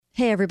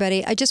Hey,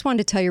 everybody. I just wanted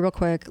to tell you real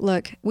quick.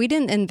 Look, we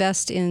didn't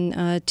invest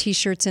in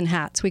T-shirts and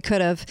hats. We could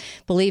have.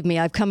 Believe me,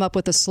 I've come up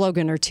with a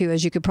slogan or two,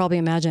 as you could probably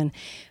imagine.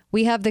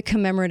 We have the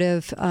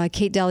commemorative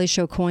Kate Daly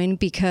Show coin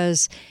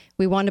because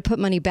we wanted to put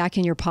money back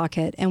in your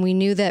pocket. And we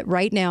knew that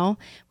right now,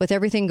 with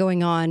everything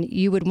going on,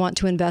 you would want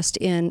to invest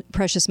in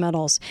precious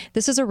metals.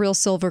 This is a real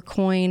silver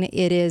coin.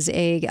 It is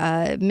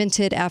a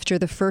minted after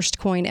the first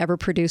coin ever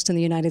produced in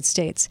the United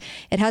States.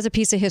 It has a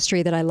piece of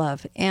history that I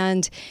love.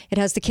 And it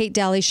has the Kate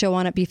Daly Show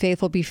on it, Be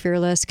Faithful, Be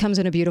Fearless. Comes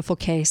in a beautiful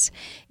case.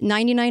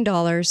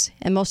 $99,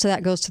 and most of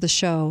that goes to the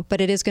show.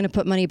 But it is going to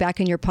put money back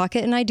in your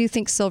pocket. And I do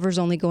think silver's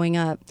only going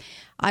up.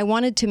 I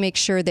wanted to make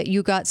sure that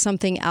you got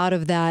something out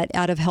of that,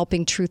 out of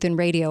helping Truth in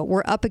Radio.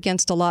 We're up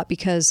against a lot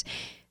because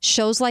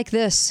shows like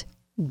this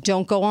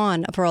don't go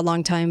on for a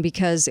long time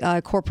because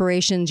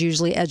corporations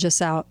usually edge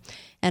us out.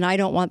 And I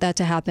don't want that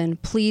to happen.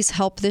 Please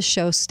help this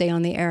show stay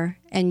on the air.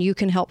 And you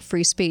can help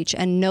free speech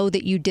and know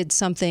that you did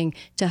something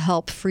to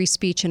help free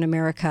speech in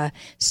America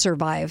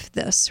survive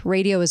this.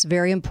 Radio is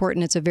very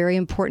important. It's a very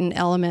important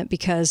element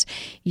because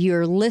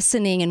you're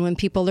listening. And when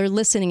people are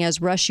listening,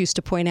 as Rush used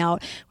to point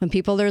out, when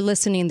people are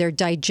listening, they're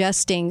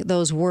digesting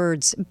those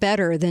words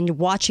better than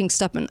watching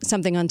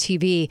something on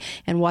TV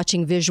and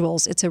watching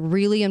visuals. It's a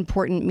really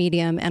important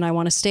medium. And I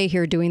want to stay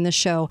here doing this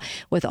show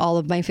with all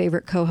of my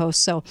favorite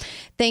co-hosts. So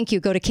thank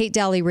you. Go to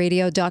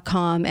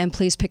KateDalyRadio.com and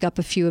please pick up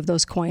a few of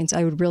those coins.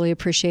 I would really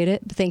appreciate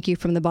it. Thank you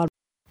from the bottom.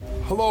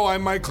 Hello,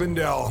 I'm Mike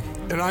Lindell,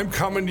 and I'm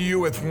coming to you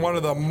with one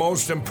of the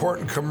most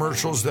important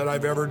commercials that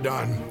I've ever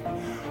done.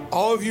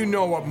 All of you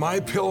know what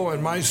MyPillow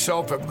and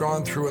myself have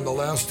gone through in the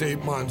last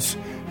 8 months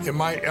in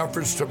my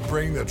efforts to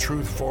bring the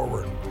truth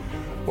forward.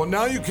 Well,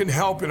 now you can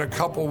help in a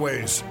couple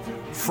ways.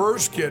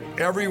 First, get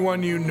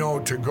everyone you know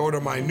to go to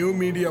my new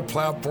media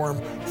platform,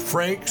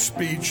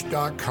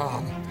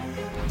 frankspeech.com.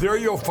 There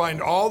you'll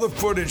find all the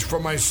footage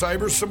from my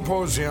cyber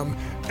symposium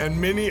and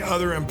many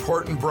other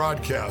important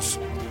broadcasts.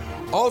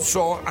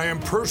 Also, I am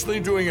personally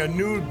doing a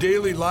new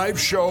daily live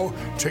show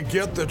to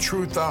get the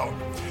truth out.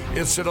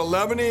 It's at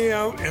 11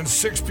 a.m. and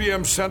 6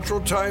 p.m. Central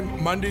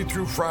Time, Monday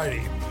through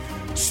Friday.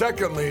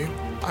 Secondly,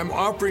 I'm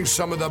offering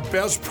some of the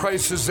best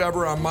prices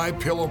ever on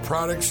MyPillow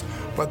products,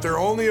 but they're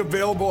only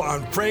available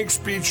on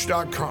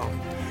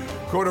frankspeech.com.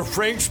 Go to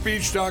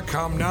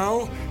frankspeech.com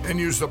now and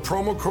use the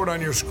promo code on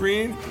your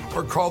screen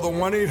or call the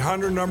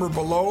 1-800 number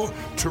below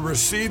to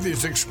receive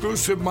these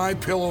exclusive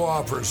MyPillow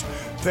offers.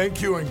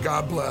 Thank you and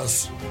God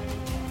bless.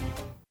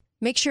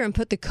 Make sure and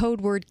put the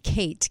code word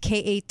KATE,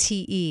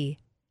 K-A-T-E.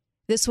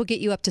 This will get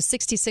you up to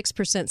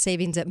 66%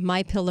 savings at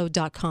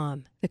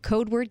MyPillow.com. The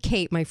code word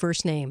KATE, my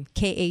first name,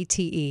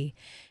 K-A-T-E.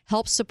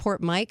 Help support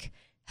Mike,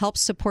 help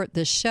support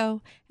this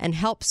show, and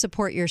help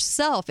support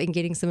yourself in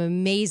getting some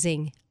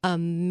amazing,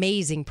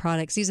 amazing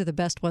products. These are the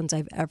best ones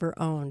I've ever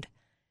owned.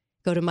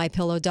 Go to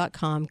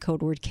MyPillow.com,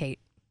 code word KATE.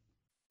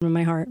 In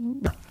my heart.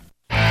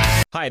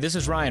 Hi, this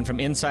is Ryan from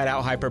Inside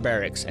Out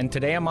Hyperbarics, and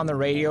today I'm on the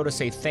radio to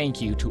say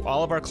thank you to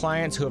all of our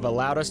clients who have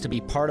allowed us to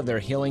be part of their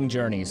healing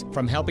journeys,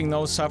 from helping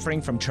those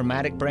suffering from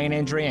traumatic brain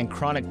injury and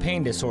chronic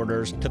pain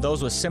disorders to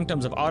those with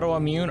symptoms of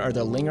autoimmune or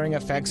the lingering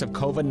effects of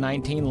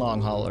COVID-19 long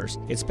haulers.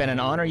 It's been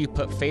an honor you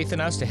put faith in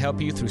us to help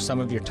you through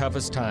some of your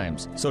toughest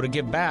times. So to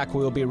give back,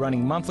 we will be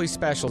running monthly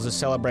specials to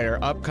celebrate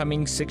our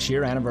upcoming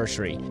 6-year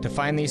anniversary. To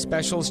find these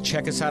specials,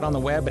 check us out on the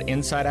web at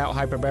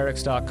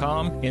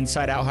InsideOutHyperbarics.com.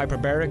 Inside Out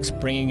Hyperbarics,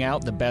 bringing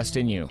out the best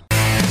in you.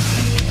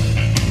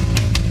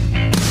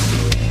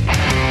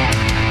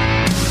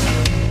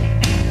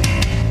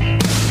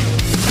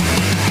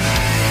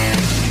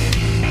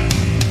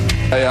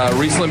 I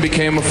recently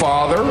became a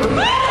father.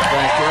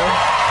 Thank you.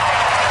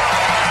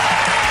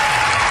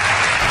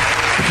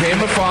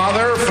 Became a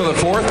father for the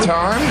 4th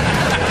time.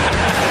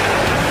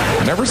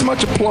 Never so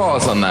much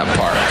applause on that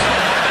part.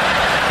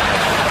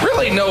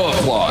 Really no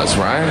applause,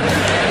 right?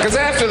 Because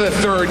after the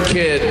 3rd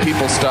kid,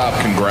 people stop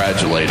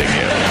congratulating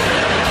you.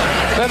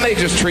 Then they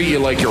just treat you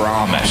like you're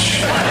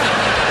Amish.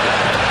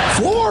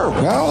 4?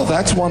 Well,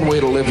 that's one way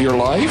to live your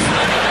life.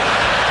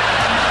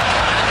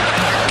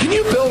 Can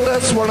you build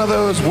us one of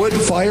those wood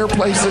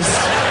fireplaces?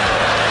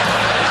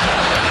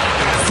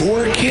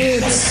 4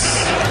 kids.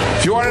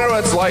 If you want to know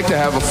what it's like to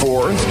have a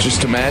 4th,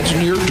 just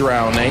imagine you're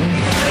drowning,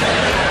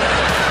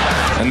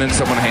 and then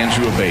someone hands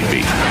you a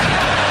baby.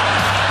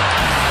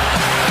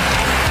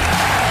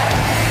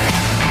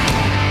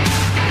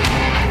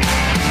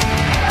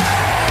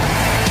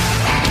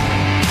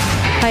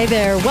 Hi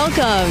there.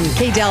 Welcome,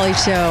 Kate Daly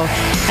Show.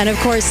 And of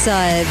course,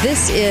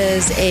 this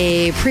is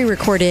a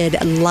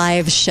pre-recorded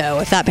live show,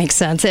 if that makes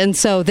sense. And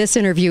so this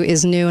interview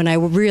is new, and I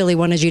really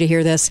wanted you to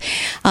hear this.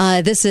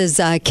 This is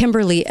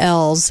Kimberly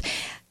Ells.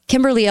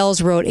 Kimberly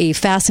Ells wrote a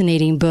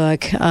fascinating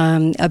book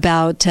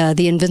about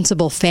the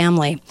Invincible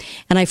family.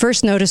 And I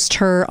first noticed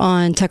her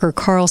on Tucker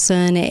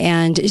Carlson.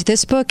 And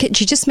this book,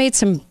 she just made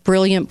some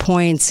brilliant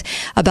points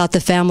about the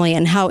family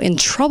and how in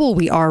trouble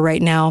we are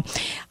right now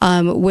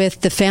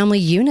with the family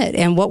unit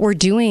and what we're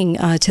doing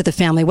to the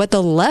family, what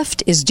the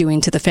left is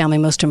doing to the family,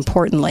 most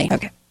importantly.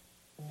 Okay.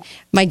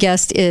 My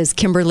guest is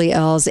Kimberly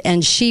Ells,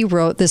 and she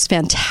wrote this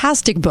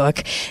fantastic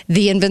book,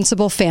 The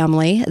Invincible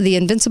Family. The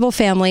Invincible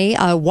Family,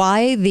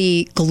 Why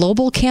the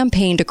Global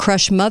Campaign to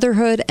Crush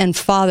Motherhood and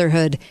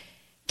Fatherhood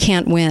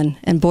Can't Win.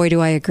 And boy, do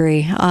I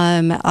agree.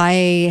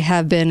 I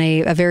have been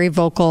a very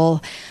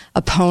vocal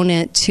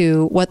opponent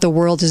to what the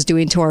world is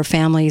doing to our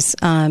families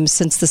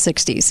since the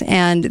 60s.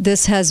 And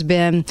this has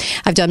been,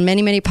 I've done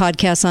many, many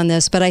podcasts on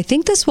this, but I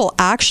think this will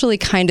actually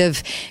kind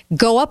of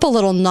go up a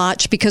little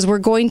notch because we're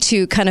going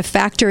to kind of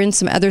factor in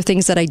some other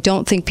things that I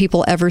don't think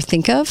people ever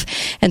think of.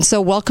 And so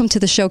welcome to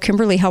the show,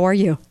 Kimberly. How are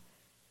you?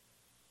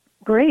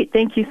 Great.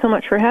 Thank you so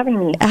much for having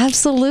me.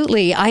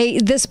 Absolutely.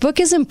 This book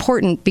is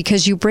important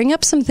because you bring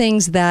up some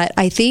things that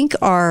I think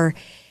are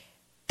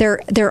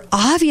they're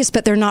obvious,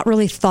 but they're not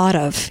really thought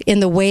of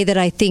in the way that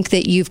I think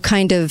that you've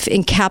kind of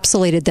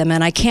encapsulated them.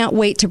 And I can't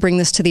wait to bring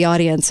this to the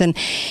audience. And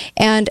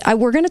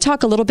we're going to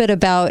talk a little bit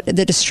about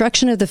the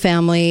destruction of the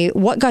family,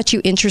 what got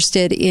you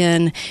interested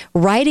in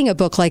writing a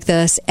book like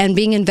this and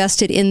being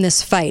invested in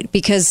this fight.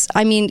 Because,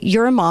 I mean,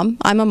 you're a mom,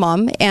 I'm a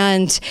mom,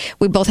 and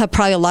we both have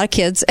probably a lot of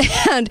kids.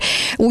 And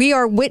we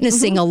are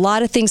witnessing a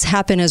lot of things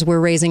happen as we're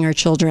raising our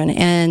children.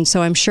 And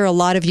so I'm sure a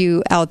lot of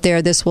you out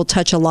there, this will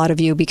touch a lot of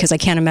you because I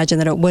can't imagine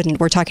that it wouldn't.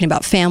 We're talking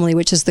about family,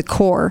 which is the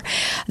core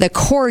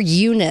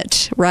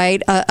unit,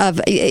 right?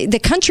 Of the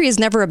country is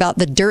never about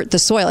the dirt, the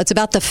soil. It's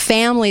about the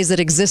families that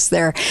exist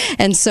there.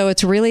 And so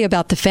it's really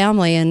about the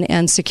family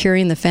and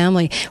securing the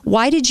family.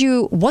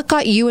 What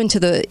got you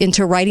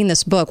into writing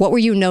this book? What were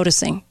you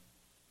noticing?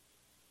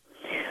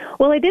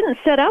 Well, I didn't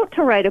set out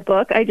to write a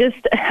book. I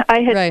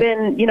had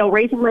been,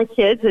 raising my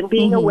kids and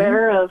being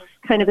aware of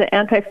kind of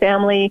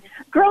the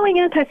growing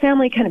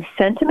anti-family kind of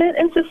sentiment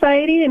in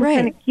society and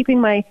kind of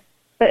keeping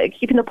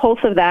the pulse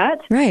of that.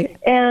 Right.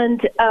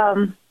 And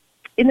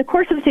in the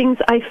course of things,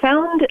 I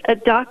found a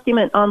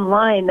document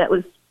online that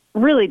was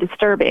really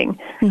disturbing.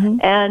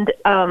 And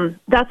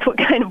that's what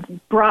kind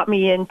of brought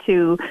me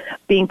into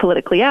being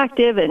politically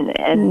active and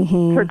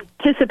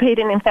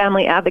participating in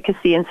family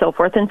advocacy and so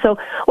forth. And so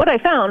what I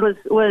found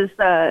was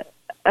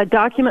a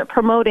document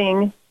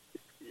promoting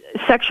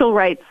sexual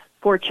rights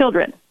for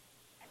children.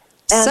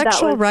 And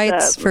sexual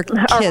rights for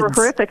kids. A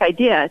horrific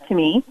idea to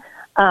me.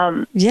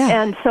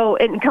 And so,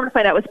 and come to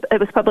find out, it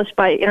was published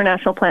by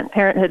International Planned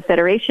Parenthood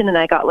Federation, and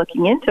I got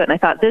looking into it, and I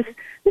thought, this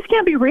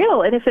can't be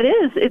real, and if it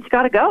is, it's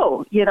got to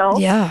go,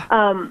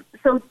 Yeah.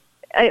 So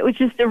it was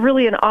just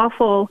really an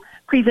awful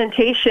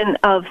presentation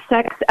of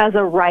sex as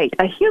a right,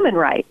 a human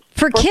right.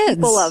 For kids.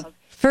 People of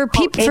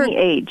any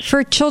age.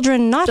 For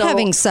children not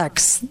having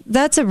sex.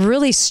 That's a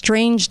really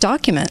strange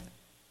document.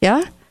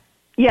 Yeah?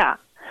 Yeah.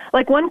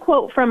 Like one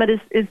quote from it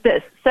is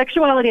this: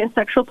 sexuality and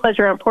sexual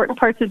pleasure are important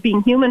parts of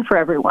being human for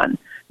everyone,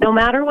 no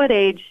matter what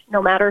age, no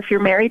matter if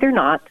you're married or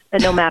not,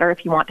 and no matter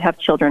if you want to have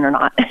children or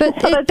not.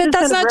 But, so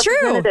that's not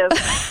true.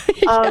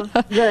 Of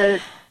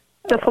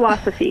the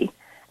philosophy.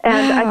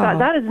 And I thought,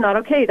 that is not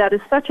okay. That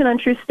is such an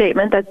untrue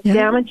statement that's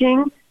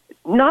damaging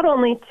not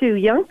only to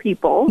young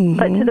people,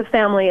 but to the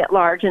family at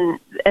large and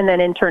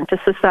then in turn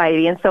to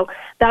society. And so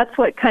that's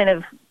what kind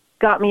of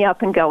got me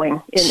up and going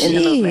in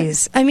the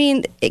movement. I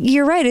mean,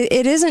 you're right.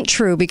 It isn't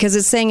true because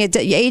it's saying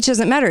age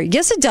doesn't matter.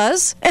 Yes, it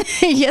does.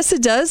 Yes,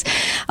 it does.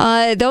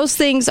 Those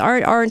things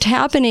aren't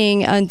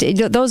happening.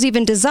 Those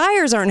even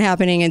desires aren't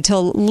happening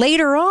until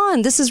later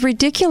on. This is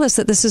ridiculous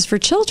that this is for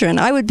children.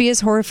 I would be as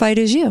horrified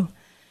as you.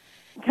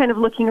 Kind of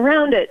looking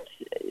around at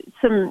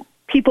some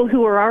people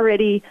who were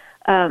already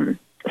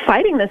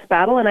fighting this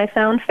battle, and I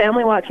found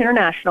Family Watch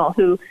International,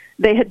 who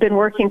they had been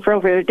working for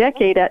over a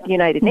decade at the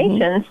United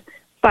Nations,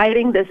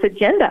 fighting this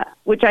agenda,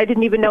 which I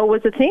didn't even know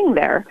was a thing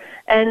there.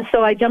 And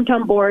so I jumped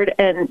on board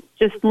and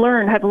just have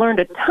learned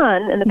a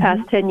ton in the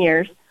past 10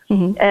 years,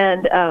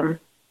 and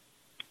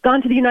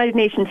gone to the United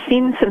Nations,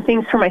 seen some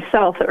things for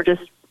myself that were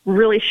just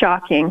really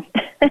shocking.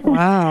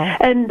 Wow.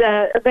 And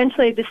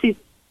eventually I just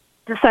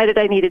decided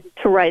I needed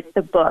to write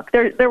the book.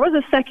 There was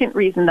a second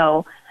reason,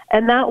 though,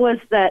 and that was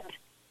that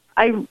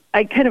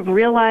I kind of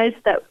realized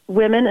that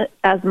women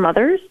as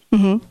mothers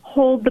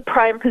hold the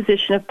prime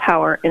position of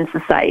power in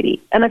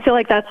society. And I feel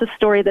like that's a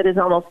story that is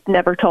almost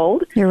never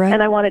told. You're right.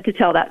 And I wanted to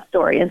tell that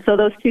story. And so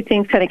those two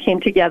things kind of came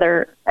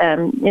together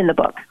in the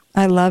book.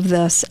 I love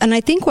this. And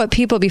I think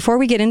before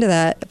we get into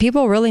that,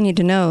 people really need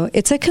to know,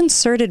 it's a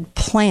concerted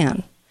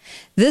plan.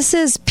 This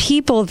is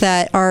people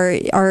that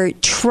are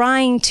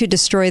trying to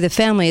destroy the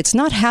family. It's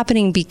not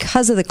happening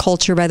because of the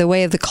culture, by the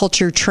way, of the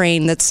culture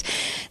train that's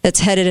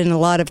headed in a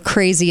lot of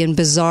crazy and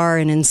bizarre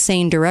and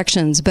insane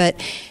directions. But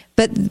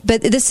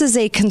this is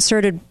a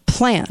concerted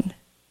plan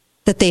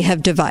that they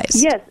have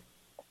devised. Yes,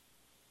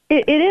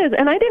 it is.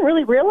 And I didn't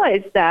really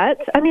realize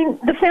that. I mean,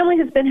 the family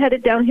has been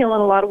headed downhill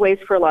in a lot of ways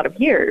for a lot of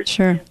years.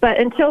 Sure. But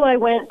until I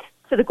went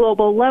to the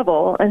global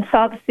level and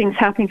saw the things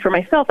happening for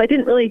myself, I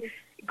didn't really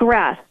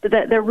grasp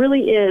that there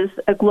really is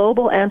a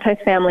global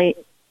anti-family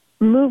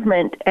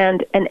movement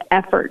and an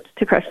effort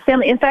to crush the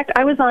family. In fact,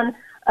 I was on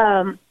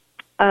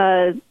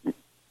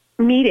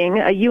meeting,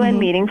 a UN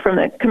meeting from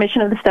the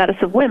Commission of the Status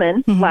of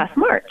Women last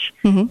March.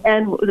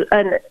 And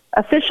an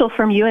official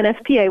from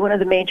UNFPA, one of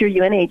the major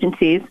UN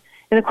agencies,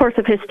 in the course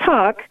of his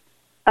talk,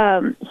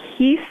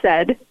 he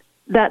said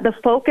that the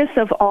focus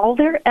of all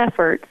their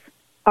efforts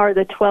are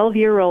the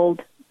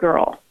 12-year-old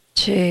girl.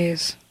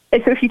 Jeez.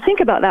 And so if you think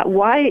about that,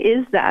 why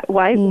is that?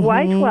 Why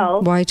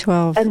 12? Why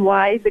 12? And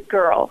why the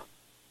girl?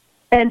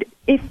 And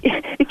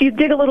if you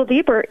dig a little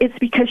deeper, it's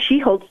because she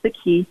holds the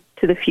key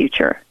to the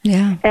future.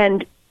 Yeah.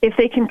 And if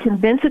they can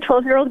convince a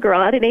 12-year-old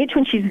girl at an age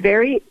when she's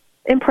very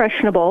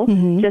impressionable,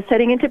 just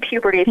heading into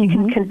puberty, if you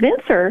can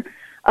convince her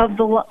of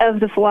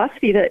the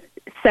philosophy that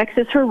sex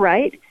is her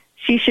right,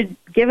 she should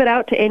give it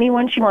out to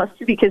anyone she wants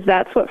to because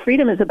that's what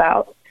freedom is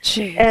about.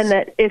 Jeez. And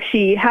that if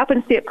she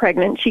happens to get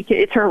pregnant,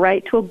 it's her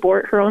right to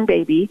abort her own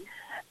baby.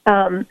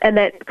 And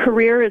that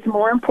career is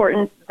more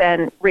important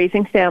than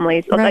raising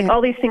families. Right. Like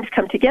all these things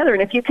come together.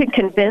 And if you can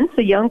convince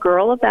a young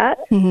girl of that,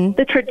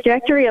 the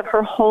trajectory of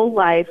her whole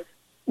life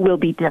will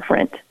be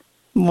different.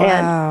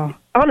 Wow. And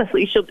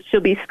honestly,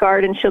 she'll be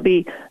scarred and she'll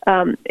be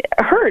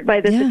hurt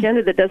by this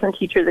agenda that doesn't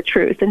teach her the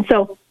truth. And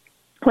so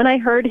when I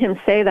heard him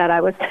say that, I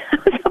was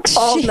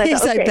appalled. Jeez, and I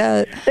thought, okay, I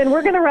bet. then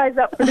we're going to rise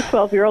up for the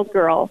 12-year-old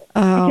girl.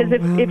 Because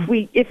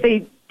if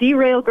they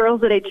derail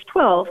girls at age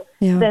 12,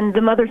 then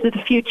the mothers of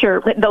the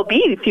future, there'll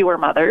be fewer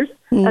mothers,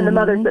 and the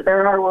mothers that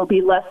there are will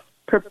be less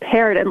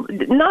prepared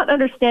and not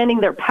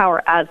understanding their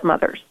power as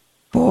mothers.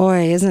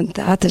 Boy, isn't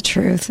that the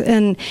truth?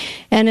 And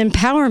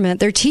empowerment,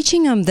 they're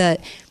teaching them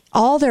that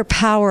all their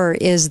power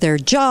is their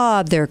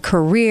job, their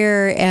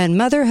career, and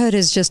motherhood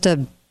is just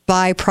a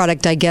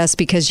byproduct, I guess,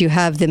 because you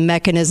have the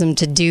mechanism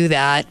to do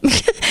that.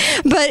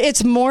 But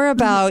it's more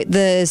about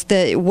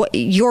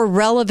your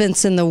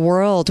relevance in the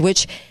world,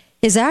 which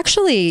is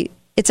actually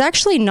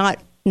not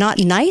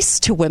nice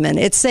to women.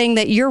 It's saying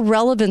that your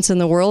relevance in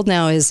the world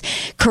now is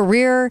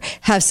career,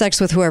 have sex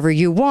with whoever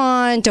you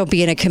want, don't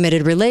be in a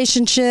committed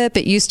relationship.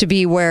 It used to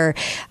be where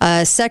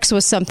sex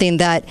was something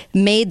that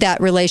made that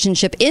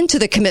relationship into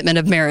the commitment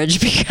of marriage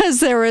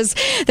because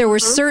there were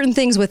certain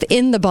things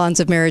within the bonds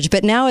of marriage.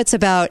 But now it's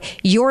about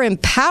you're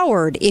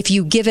empowered if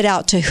you give it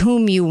out to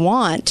whom you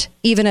want,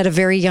 even at a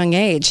very young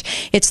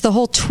age. It's the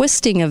whole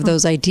twisting of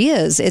those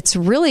ideas. It's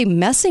really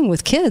messing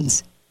with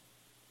kids.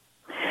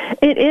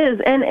 It is,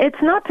 and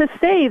it's not to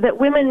say that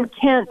women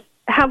can't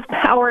have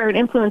power and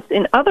influence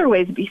in other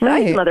ways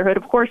besides motherhood.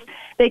 Of course,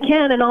 they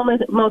can, and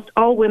almost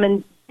all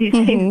women these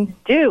days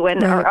do,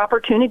 and our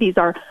opportunities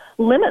are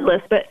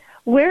limitless. But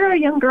where are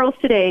young girls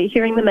today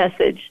hearing the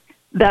message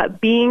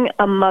that being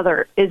a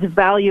mother is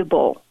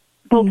valuable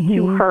both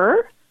to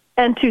her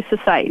and to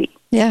society?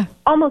 Yeah,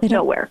 almost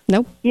nowhere.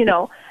 Nope.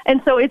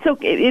 And so it's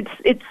okay.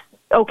 It's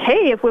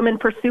okay if women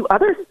pursue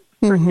other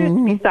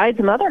pursuits besides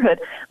motherhood,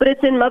 but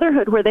it's in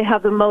motherhood where they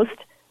have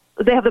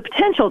the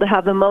potential to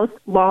have the most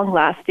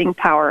long-lasting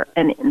power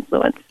and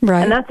influence.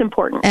 Right. And that's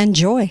important. And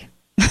joy.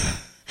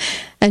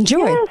 And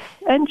joy. Yes,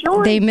 and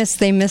joy. They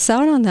miss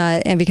out on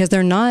that, and because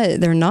they're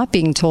not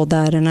being told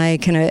that. And I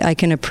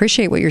can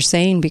appreciate what you're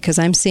saying because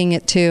I'm seeing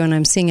it too, and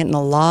I'm seeing it in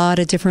a lot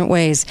of different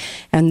ways.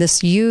 And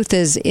this youth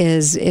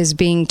is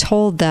being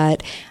told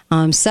that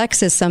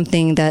sex is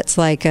something that's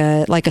like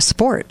a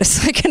sport.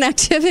 It's like an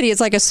activity. It's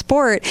like a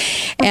sport,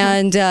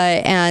 and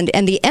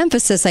the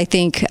emphasis, I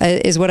think,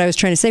 is what I was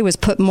trying to say, was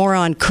put more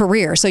on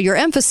career. So your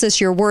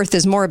emphasis, your worth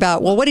is more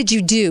about, well, what did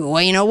you do?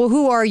 Well,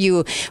 who are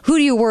you? Who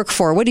do you work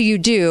for? What do you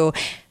do?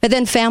 But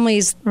then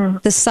family's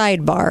the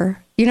sidebar.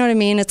 You know what I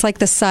mean? It's like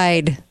the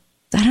side.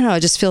 I don't know.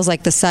 It just feels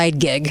like the side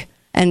gig.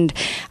 And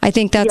I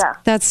think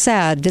that's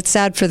sad. It's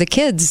sad for the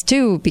kids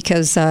too,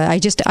 because I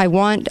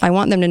want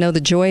them to know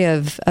the joy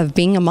of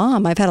being a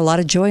mom. I've had a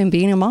lot of joy in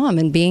being a mom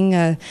and being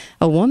a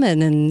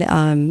woman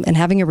and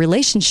having a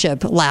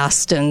relationship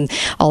last and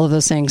all of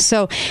those things.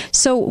 So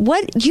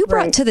what you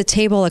brought to the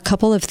table, a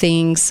couple of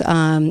things.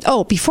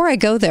 Before I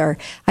go there,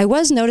 I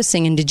was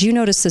noticing, and did you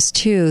notice this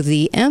too?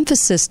 The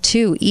emphasis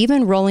too,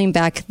 even rolling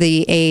back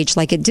the age,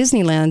 like at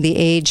Disneyland, the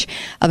age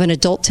of an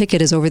adult ticket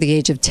is over the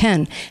age of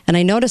 10. And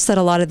I noticed that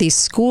a lot of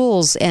these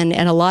schools and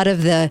a lot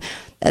of the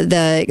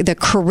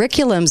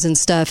curriculums and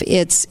stuff,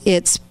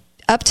 it's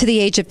up to the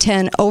age of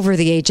 10, over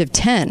the age of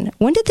 10.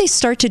 When did they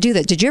start to do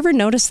that? Did you ever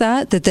notice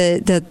that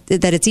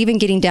it's even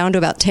getting down to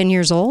about 10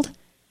 years old?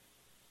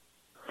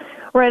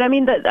 Right. I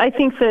mean, I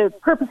think the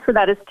purpose for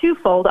that is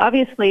twofold.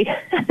 Obviously,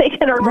 they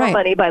can earn more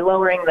money by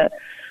lowering the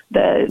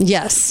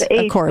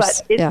age, of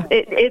course. But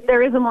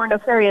there is a more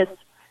nefarious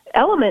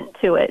element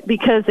to it,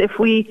 because if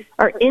we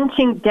are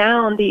inching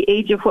down the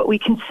age of what we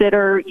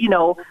consider,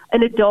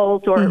 an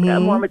adult or a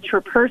more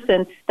mature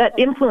person, that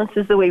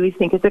influences the way we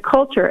think as a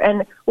culture.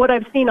 And what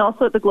I've seen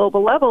also at the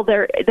global level,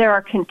 there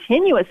are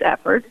continuous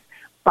efforts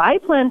by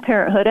Planned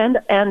Parenthood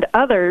and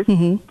others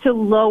to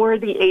lower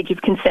the age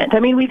of consent. I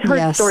mean, we've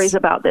heard stories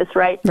about this,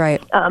 right?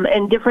 Right.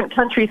 And different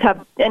countries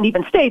have, and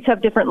even states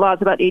have different laws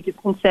about age of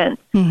consent.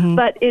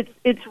 But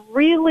it's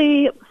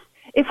really,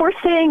 if we're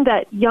saying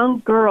that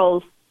young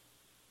girls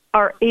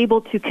are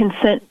able to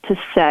consent to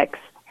sex,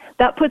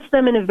 that puts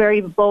them in a very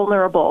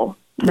vulnerable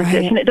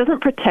position. It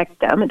doesn't protect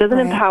them. It doesn't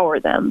empower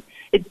them.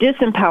 It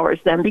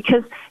disempowers them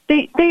because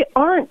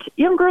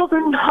young girls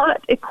are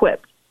not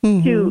equipped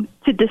to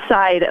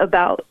decide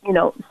about,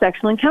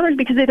 sexual encounters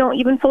because they don't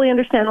even fully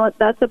understand what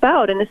that's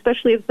about. And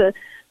especially if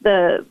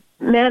the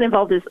man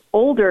involved is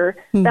older,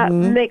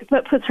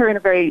 that puts her in a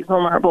very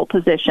vulnerable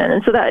position.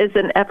 And so that is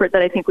an effort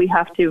that I think we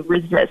have to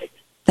resist.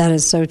 That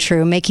is so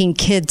true. Making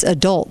kids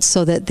adults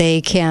so that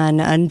they can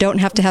and don't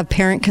have to have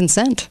parent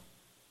consent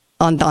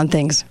on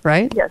things,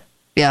 right? Yes.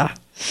 Yeah.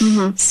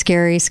 Mm-hmm.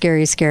 Scary,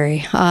 scary,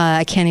 scary.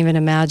 I can't even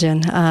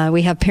imagine.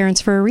 We have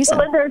parents for a reason.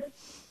 Well,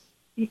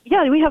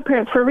 we have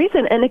parents for a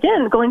reason. And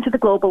again, going to the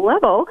global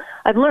level,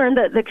 I've learned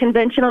that the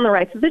Convention on the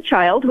Rights of the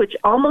Child, which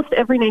almost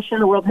every nation in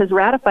the world has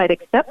ratified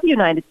except the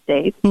United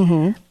States,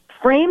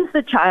 frames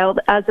the child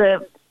as a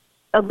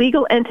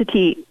legal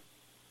entity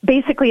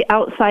basically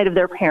outside of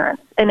their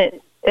parents. And it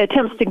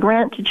attempts to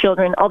grant to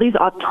children all these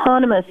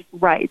autonomous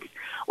rights.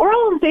 We're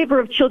all in favor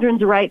of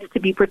children's rights to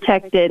be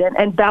protected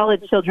and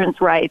valid children's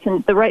rights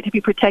and the right to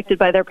be protected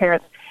by their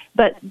parents.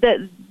 But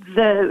the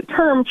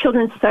term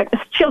children's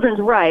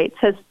rights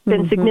has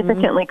been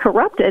significantly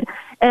corrupted.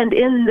 And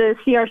in the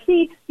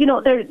CRC,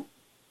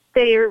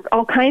 there are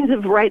all kinds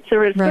of rights that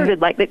are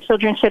asserted, like that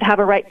children should have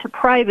a right to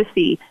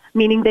privacy,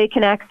 meaning they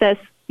can access,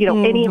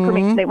 any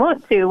information they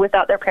want to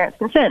without their parents'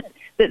 consent.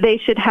 That they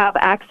should have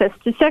access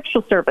to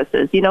sexual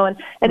services, and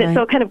it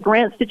so kind of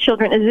grants to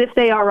children as if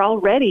they are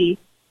already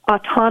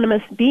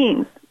autonomous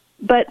beings.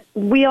 But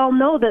we all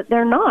know that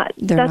they're not.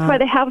 That's why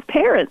they have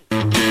parents.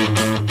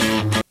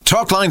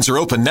 Talk lines are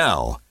open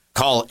now.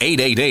 Call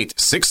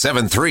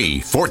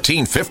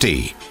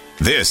 888-673-1450.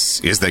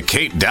 This is The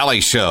Kate Daly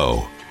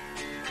Show.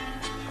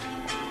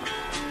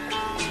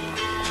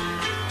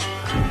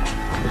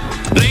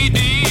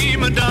 Lady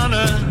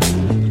Madonna,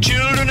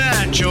 children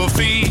at your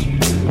feet.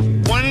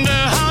 Wonder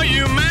how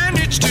you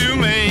manage to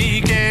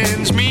make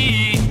ends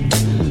meet.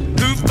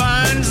 Who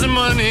finds the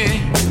money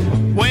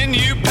when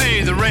you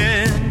pay the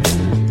rent?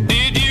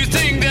 Did you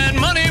think that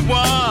money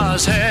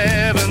was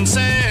heaven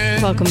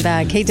sent? Welcome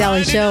back. Kate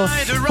Daly Show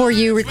for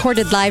you.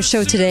 Recorded live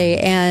show today.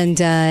 And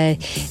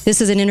this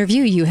is an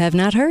interview you have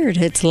not heard.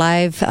 It's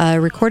live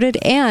recorded.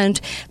 And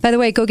by the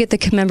way, go get the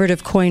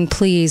commemorative coin,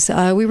 please.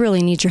 We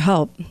really need your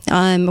help.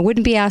 I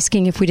wouldn't be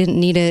asking if we didn't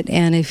need it.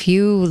 And if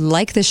you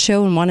like this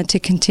show and want it to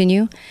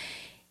continue,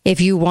 if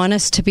you want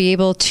us to be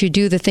able to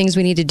do the things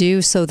we need to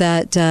do so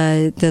that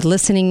the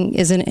listening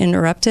isn't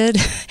interrupted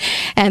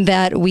and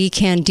that we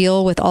can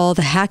deal with all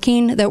the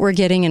hacking that we're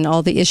getting and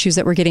all the issues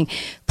that we're getting,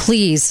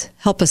 please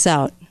help us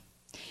out.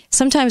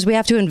 Sometimes we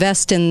have to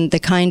invest in the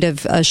kind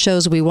of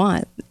shows we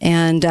want.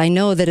 And I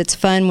know that it's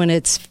fun when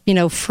it's,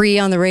 free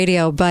on the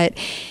radio, but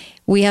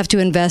we have to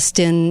invest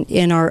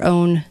in our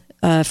own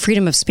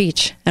freedom of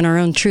speech and our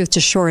own truth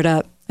to shore it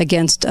up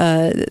against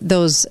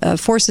those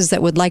forces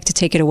that would like to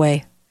take it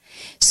away.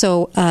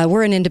 So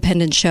we're an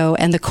independent show,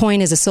 and the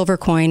coin is a silver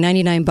coin,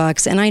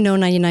 $99. And I know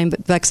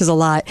 $99 is a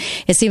lot.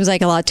 It seems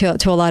like a lot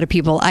to a lot of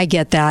people. I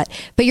get that.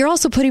 But you're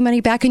also putting money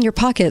back in your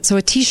pocket. So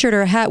a T-shirt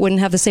or a hat wouldn't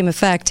have the same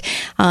effect,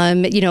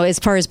 as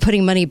far as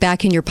putting money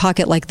back in your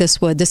pocket like this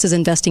would. This is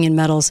investing in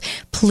metals.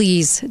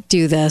 Please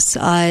do this.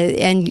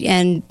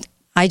 And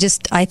I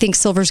think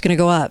silver's going to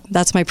go up.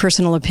 That's my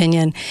personal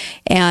opinion.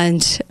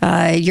 And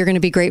you're going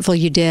to be grateful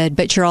you did,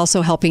 but you're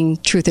also helping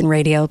Truth in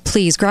Radio.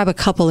 Please grab a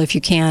couple if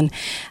you can.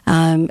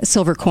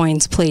 Silver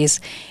coins, please.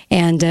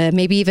 And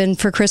maybe even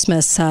for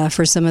Christmas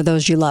for some of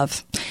those you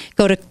love.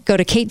 Go to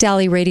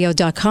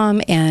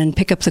KateDalyRadio.com and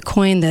pick up the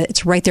coin.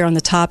 It's right there on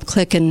the top.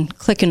 Click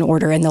and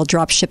order, and they'll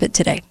drop ship it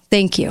today.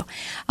 Thank you.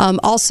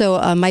 Also,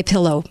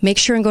 MyPillow. Make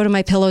sure and go to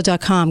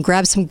MyPillow.com.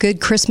 Grab some good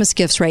Christmas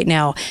gifts right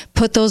now.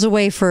 Put those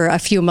away for a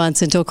few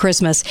months until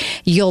Christmas.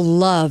 You'll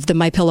love the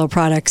MyPillow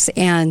products,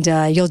 and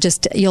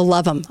you'll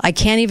love them. I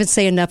can't even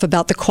say enough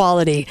about the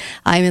quality.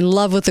 I'm in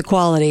love with the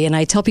quality, and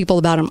I tell people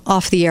about them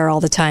off the air all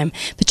the time.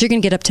 But you're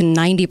going to get up to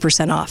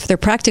 90% off. They're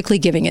practically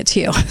giving it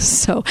to you.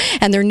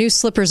 And their new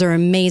slippers are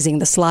amazing.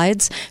 The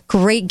slides,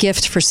 great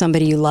gift for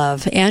somebody you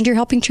love, and you're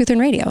helping Truth in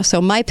Radio.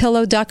 So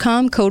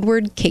MyPillow.com, code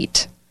word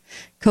Kate.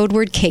 Code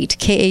word Kate,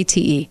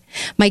 K-A-T-E.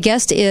 My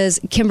guest is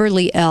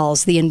Kimberly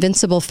Ells. The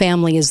Invincible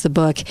Family is the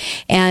book.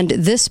 And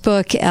this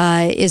book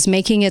is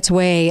making its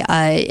way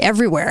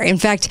everywhere. In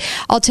fact,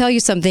 I'll tell you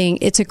something.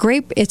 It's a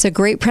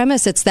great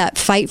premise. It's that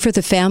fight for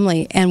the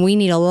family. And we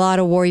need a lot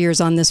of warriors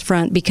on this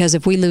front, because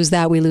if we lose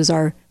that, we lose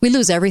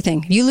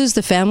everything. You lose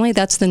the family,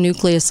 that's the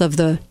nucleus of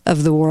the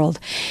world.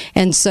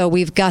 And so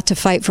we've got to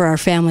fight for our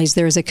families.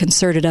 There is a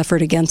concerted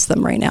effort against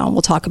them right now. And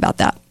we'll talk about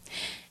that.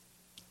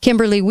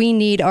 Kimberly, we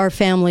need our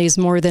families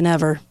more than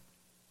ever,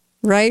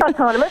 right?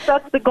 Autonomous,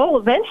 that's the goal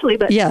eventually,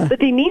 but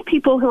they need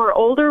people who are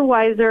older,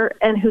 wiser,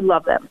 and who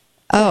love them.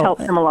 help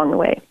them along the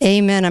way.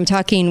 Amen. I'm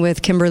talking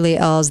with Kimberly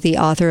Ells, the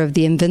author of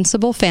The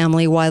Invincible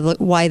Family, Why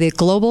the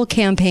Global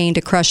Campaign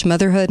to Crush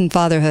Motherhood and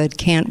Fatherhood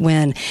Can't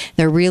Win.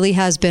 There really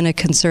has been a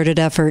concerted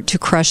effort to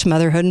crush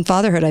motherhood and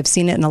fatherhood. I've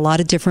seen it in a lot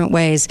of different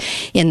ways.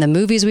 In the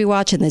movies we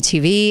watch, in the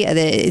TV,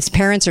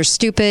 parents are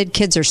stupid,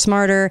 kids are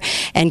smarter,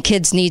 and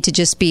kids need to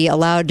just be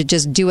allowed to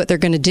just do what they're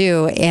going to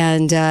do.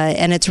 And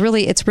it's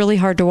really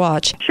hard to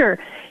watch. Sure.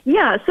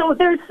 Yeah. So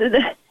there's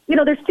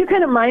two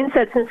kind of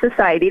mindsets in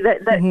society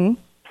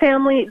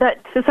that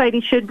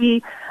society should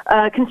be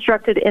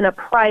constructed in a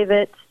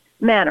private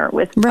manner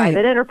with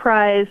private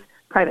enterprise,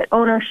 private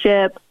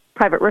ownership,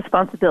 private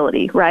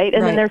responsibility, right?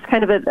 And then there's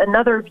kind of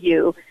another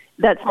view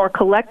that's more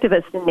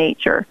collectivist in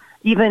nature,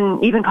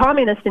 even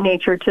communist in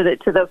nature to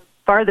the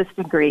farthest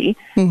degree.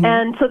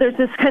 And so there's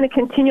this kind of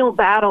continual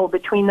battle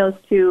between those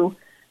two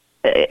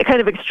kind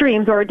of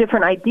extremes or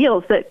different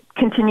ideals that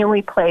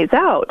continually plays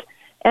out.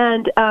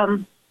 And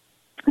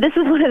this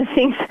is one of the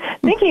things,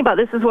 thinking about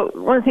this is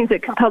one of the things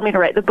that compelled me to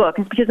write the book,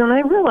 is because when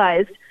I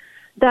realized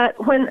that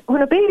when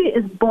a baby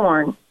is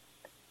born,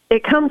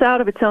 it comes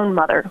out of its own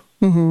mother,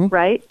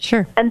 right?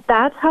 Sure. And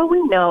that's how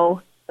we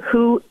know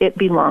who it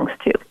belongs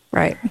to.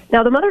 Right.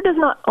 Now, the mother does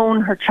not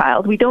own her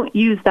child. We don't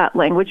use that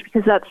language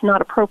because that's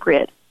not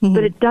appropriate.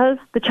 But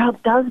the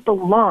child does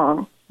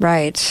belong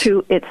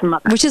to its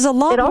mother, which is a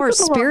lot more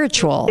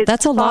spiritual.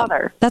 That's a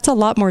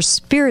lot more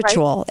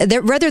spiritual.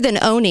 Right? Rather than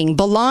owning,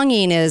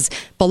 belonging is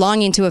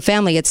belonging to a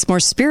family. It's more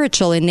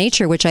spiritual in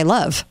nature, which I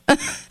love.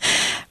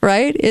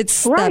 Right?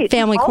 It's that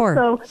family core.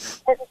 Also,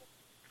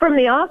 from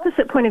the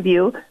opposite point of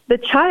view, the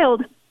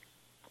child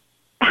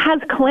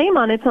has claim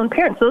on its own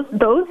parents.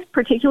 Those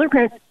particular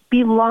parents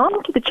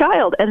belong to the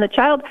child, and the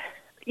child,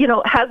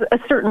 has a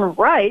certain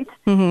right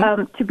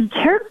to be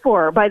cared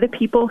for by the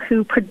people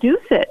who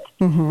produce it,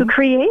 who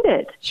create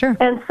it. Sure.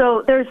 And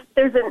so there's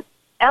an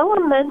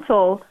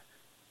elemental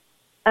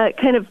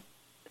kind of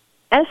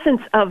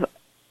essence of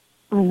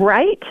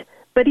right,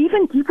 but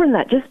even deeper than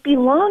that, just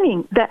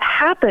belonging that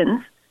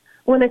happens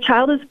when a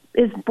child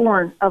is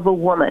born of a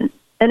woman.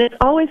 And it's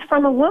always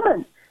from a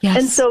woman. Yes.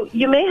 And so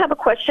you may have a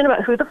question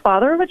about who the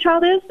father of a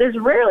child is. There's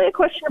rarely a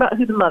question about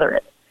who the mother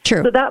is.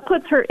 True. So that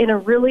puts her in a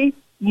really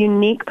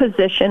unique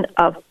position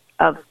of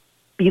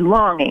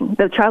belonging.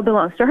 The child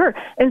belongs to her.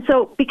 And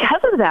so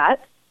because of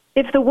that,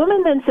 if the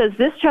woman then says,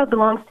 this child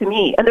belongs to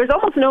me, and there's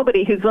almost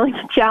nobody who's willing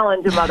to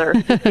challenge a mother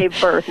who gave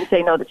birth and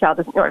say, no, the child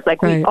isn't yours.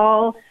 Like we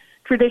all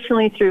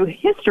traditionally through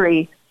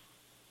history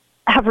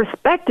have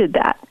respected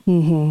that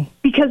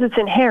because it's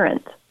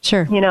inherent.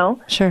 Sure.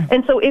 Sure.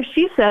 And so if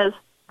she says,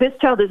 this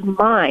child is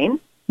mine,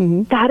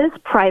 that is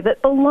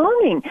private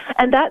belonging.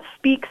 And that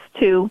speaks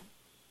to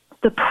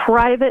the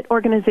private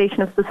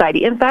organization of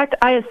society. In fact,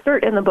 I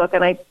assert in the book,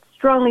 and I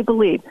strongly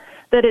believe,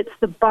 that it's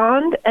the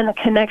bond and the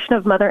connection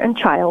of mother and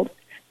child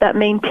that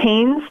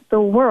maintains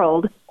the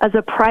world as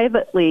a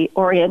privately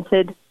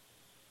oriented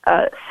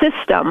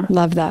system.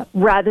 Love that.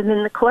 Rather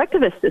than the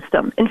collectivist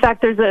system. In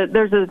fact, there's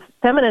a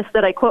feminist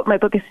that I quote in my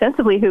book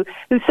extensively who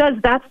says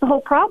that's the whole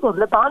problem.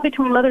 The bond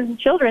between mothers and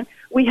children,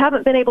 we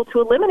haven't been able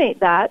to eliminate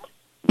that.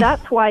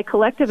 That's why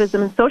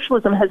collectivism and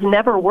socialism has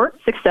never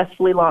worked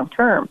successfully long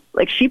term.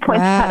 Like she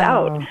points that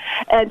out,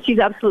 and she's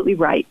absolutely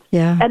right.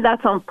 Yeah. And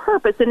that's on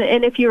purpose.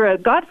 And if you're a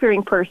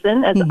God-fearing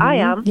person, as I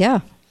am,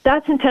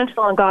 that's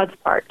intentional on God's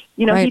part.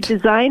 He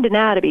designed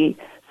anatomy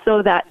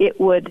so that it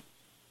would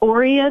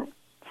orient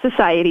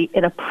society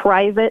in a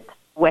private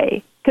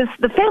way. Because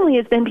the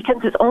family then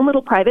becomes its own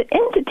little private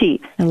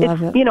entity.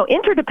 It's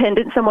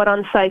interdependent somewhat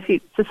on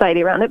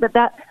society around it, but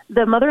that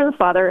the mother and the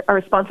father are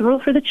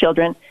responsible for the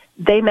children.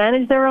 They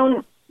manage their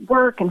own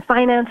work and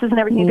finances and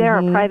everything. They're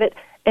a private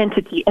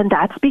entity, and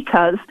that's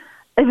because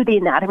of the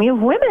anatomy of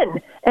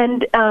women.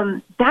 And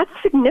that's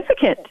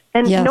significant.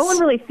 And no one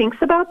really thinks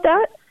about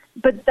that,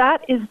 but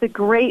that is the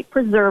great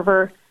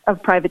preserver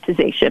of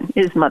privatization,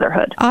 is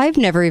motherhood. I've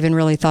never even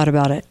really thought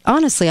about it.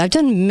 Honestly, I've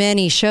done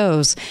many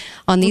shows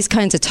on these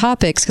kinds of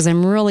topics because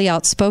I'm really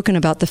outspoken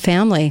about the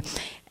family.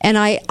 And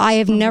I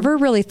have never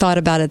really thought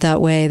about it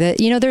that way, that,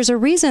 there's a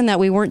reason that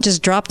we weren't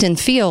just dropped in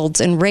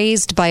fields and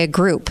raised by a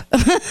group,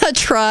 a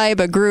tribe,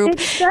 a group.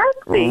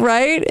 Exactly.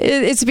 Right?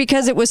 It's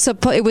because it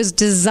was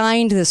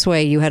designed this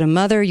way. You had a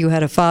mother, you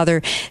had a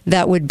father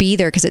that would be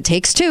there because it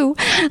takes two.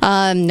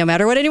 No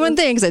matter what anyone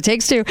thinks, it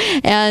takes two.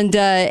 And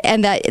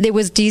that it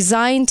was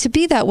designed to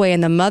be that way.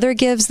 And the mother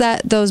gives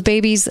those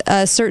babies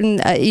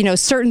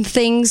certain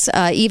things,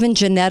 even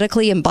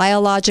genetically and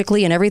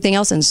biologically and everything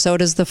else. And so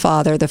does the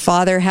father. The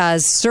father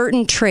has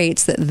certain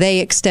traits that they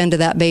extend to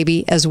that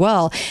baby as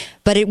well,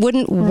 but it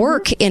wouldn't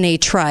work in a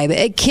tribe.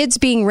 Kids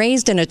being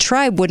raised in a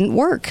tribe wouldn't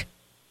work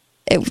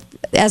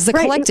as the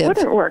collective. It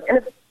wouldn't work.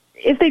 And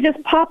if they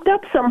just popped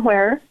up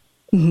somewhere,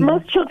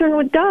 most children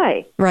would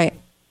die. Right.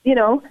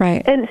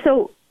 Right. And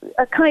so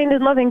a kind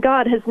and loving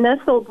God has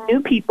nestled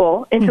new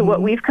people into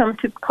what we've come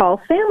to call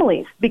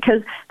families,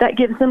 because that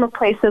gives them a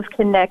place of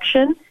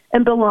connection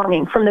and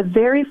belonging from the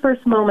very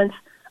first moments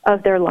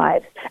of their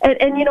lives.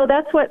 And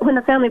that's what, when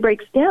the family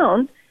breaks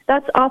down,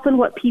 that's often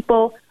what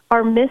people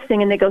are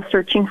missing and they go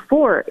searching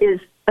for, is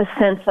a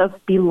sense of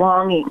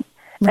belonging.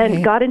 Right.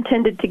 And God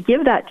intended to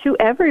give that to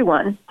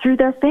everyone through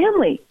their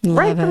family,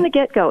 right from the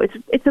get-go.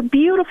 It's a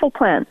beautiful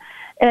plan.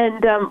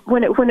 And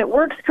when it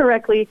works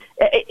correctly,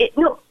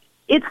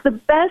 it's the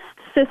best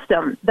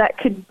system that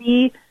could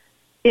be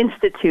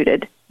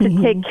instituted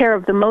to take care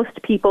of the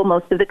most people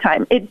most of the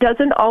time. It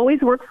doesn't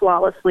always work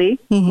flawlessly.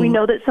 We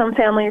know that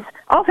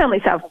all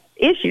families have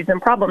issues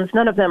and problems.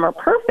 None of them are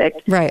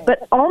perfect. Right.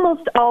 But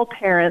almost all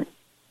parents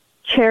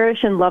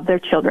cherish and love their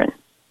children,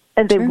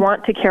 and they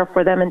want to care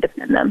for them and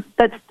defend them.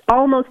 That's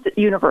almost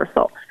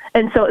universal.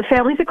 And so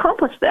families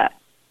accomplish that.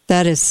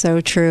 That is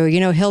so true.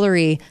 You know,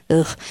 Hillary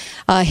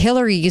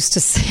used to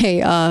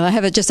say, I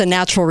have just a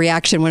natural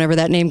reaction whenever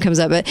that name comes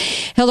up, but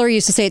Hillary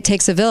used to say it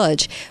takes a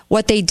village.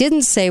 What they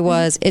didn't say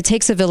was it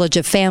takes a village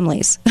of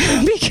families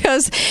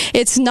because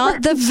it's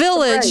not the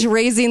village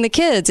raising the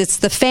kids. It's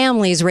the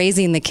families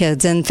raising the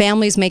kids, and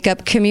families make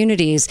up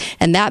communities,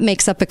 and that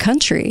makes up a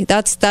country.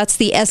 That's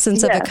the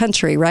essence of a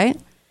country, right?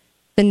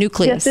 The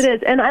nucleus. Yes, it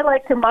is. And I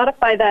like to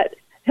modify that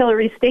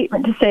Hillary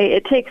statement to say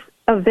it takes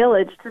a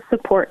village to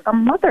support a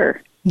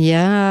mother.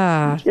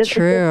 Yeah,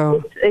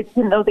 true.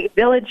 The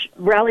village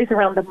rallies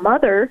around the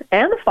mother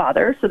and the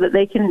father so that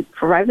they can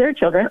provide their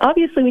children.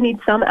 Obviously, we need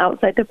some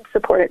outside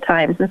support at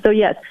times. And so,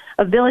 yes,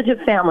 a village of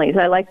families.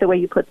 I like the way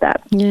you put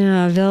that.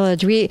 Yeah,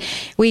 village.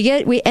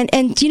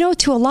 And you know,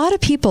 to a lot of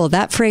people,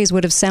 that phrase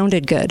would have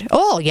sounded good.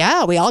 Oh,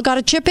 yeah, we all got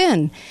to chip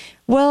in.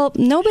 Well,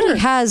 nobody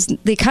has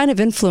the kind of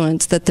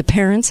influence that the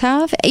parents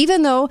have,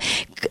 even though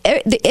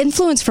the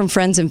influence from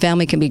friends and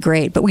family can be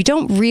great, but you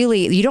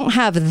don't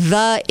have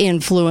the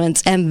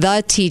influence and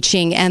the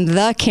teaching and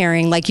the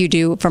caring like you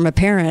do from a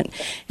parent.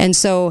 And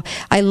so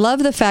I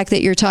love the fact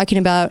that you're talking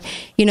about,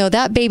 you know,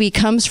 that baby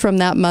comes from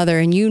that mother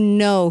and you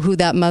know who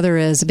that mother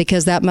is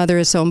because that mother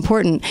is so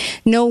important.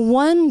 No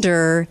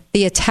wonder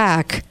the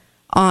attack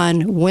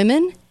on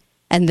women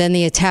and then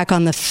the attack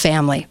on the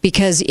family,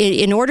 because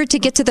in order to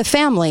get to the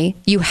family,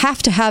 you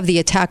have to have the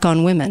attack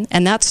on women,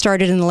 and that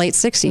started in the late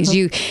 60s.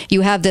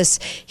 You have this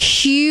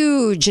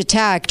huge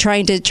attack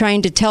trying to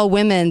tell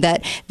women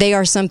that they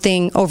are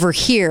something over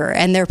here,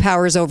 and their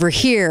power is over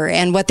here,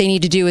 and what they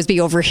need to do is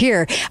be over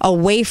here,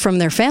 away from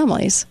their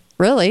families.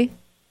 Really,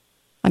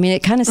 I mean,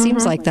 it kind of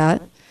seems like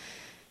that.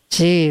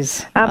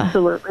 Jeez,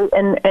 absolutely,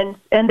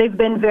 and they've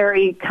been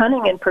very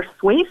cunning and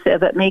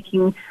persuasive at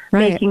making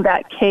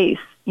that case.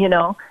 You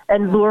know,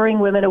 and luring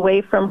women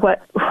away from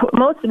what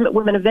most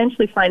women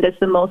eventually find as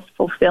the most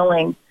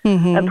fulfilling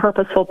and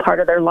purposeful part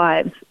of their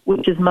lives,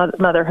 which is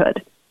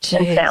motherhood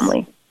and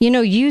family. You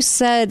know, you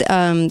said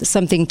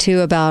something,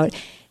 too, about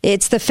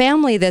it's the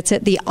family that's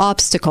at the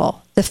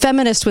obstacle. The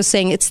feminist was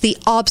saying it's the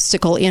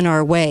obstacle in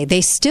our way.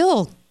 They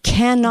still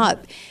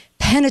cannot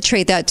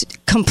penetrate that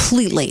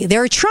completely.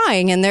 They're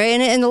trying, and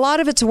a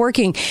lot of it's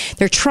working.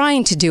 They're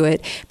trying to do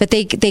it, but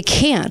they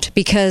can't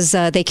because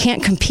they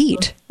can't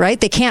compete, right?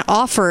 They can't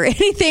offer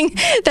anything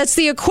that's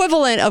the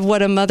equivalent of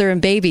what a mother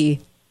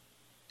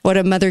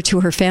to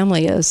her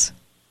family is.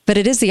 But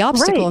it is the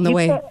obstacle in the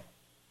way.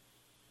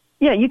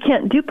 Yeah, you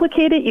can't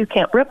duplicate it, you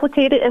can't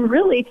replicate it, and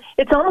really,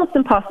 it's almost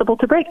impossible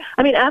to break.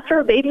 I mean, after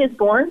a baby is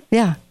born,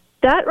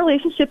 that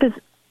relationship is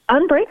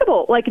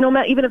unbreakable. Like, no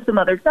matter, even if the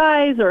mother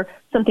dies or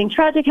something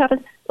tragic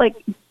happens, like,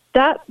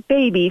 that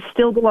baby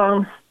still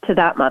belongs to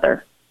that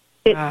mother.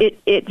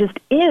 It just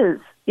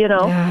is, you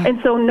know. And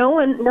so no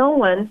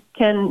one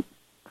can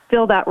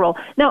fill that role.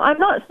 Now, I'm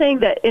not saying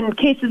that in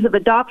cases of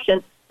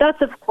adoption,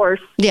 that's of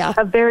course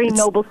a very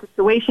noble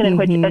situation in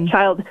which a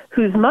child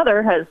whose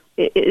mother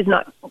is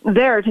not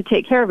there to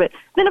take care of it.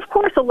 Then, of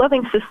course, a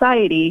loving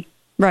society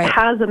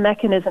has a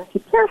mechanism to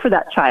care for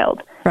that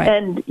child.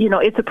 And, you know,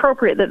 it's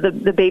appropriate that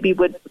the baby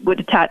would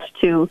attach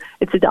to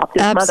its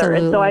adoptive mother.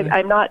 And so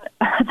I'm not,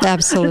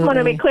 just want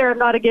to make clear, I'm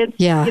not against,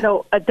 you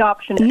know,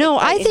 adoption. No,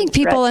 I think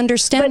people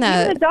understand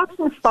that. Even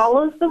adoption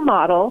follows the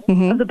model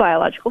of the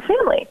biological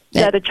family,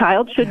 that a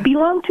child should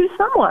belong to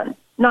someone,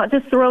 not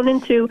just thrown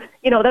into,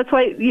 you know, that's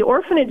why the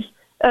orphanage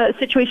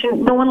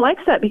situation, no one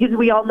likes that, because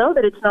we all know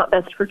that it's not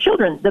best for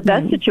children. The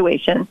best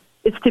situation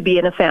is to be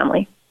in a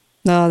family.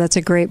 Oh, that's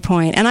a great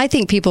point. And I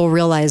think people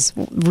realize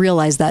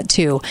that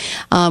too,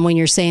 when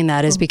you're saying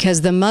that, is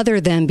because the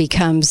mother then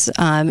becomes,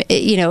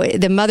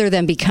 the mother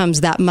then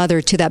becomes that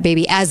mother to that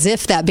baby as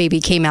if that baby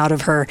came out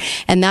of her.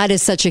 And that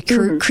is such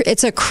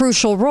it's a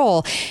crucial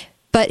role.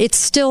 But it's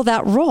still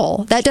that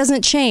role that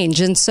doesn't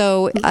change, and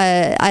so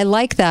I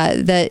like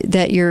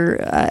that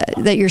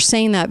you're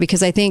saying that,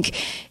 because I think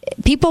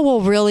people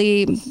will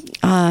really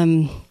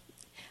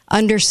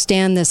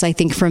understand this. I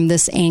think from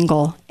this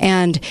angle,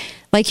 and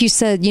like you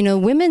said, you know,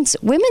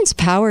 women's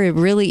power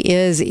really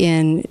is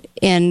in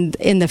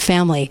the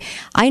family.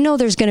 I know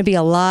there's going to be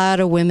a lot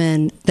of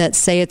women that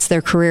say it's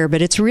their career,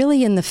 but it's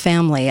really in the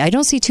family. I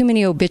don't see too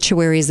many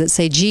obituaries that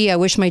say, gee, I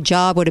wish my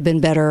job would have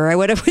been better, or I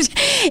would have.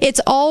 It's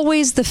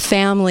always the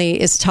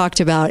family is talked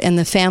about, and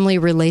the family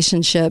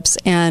relationships.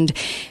 And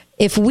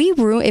if we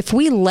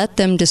let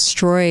them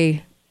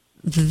destroy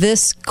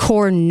this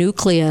core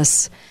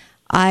nucleus,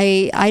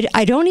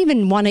 I don't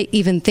even want to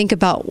even think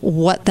about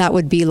what that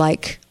would be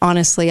like.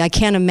 Honestly, I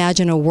can't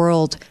imagine a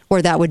world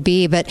where that would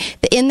be. But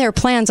in their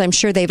plans, I'm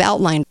sure they've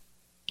outlined.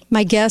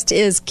 My guest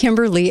is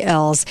Kimberly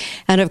Ells,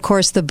 and of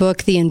course, the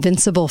book "The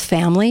Invincible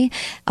Family,"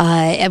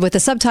 and with the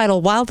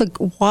subtitle "Why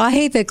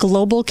the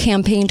Global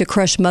Campaign to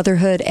Crush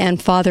Motherhood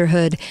and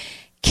Fatherhood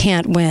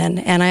Can't Win."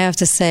 And I have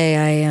to say,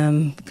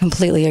 I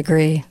completely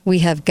agree. We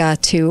have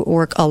got to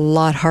work a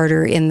lot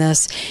harder in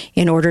this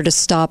in order to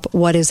stop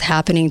what is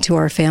happening to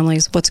our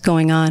families, what's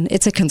going on.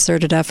 It's a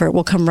concerted effort.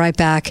 We'll come right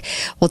back.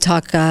 We'll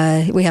talk.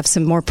 We have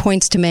some more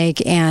points to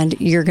make, and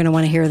you're going to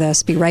want to hear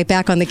this. Be right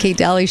back on The Kate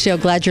Daly Show.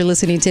 Glad you're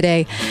listening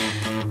today.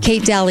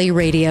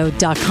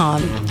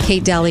 KateDalyRadio.com.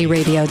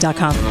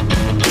 KateDalyRadio.com.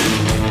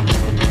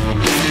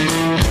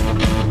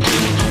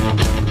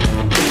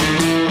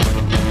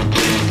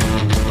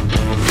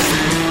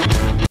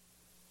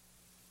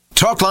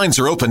 Talk lines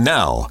are open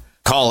now.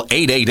 Call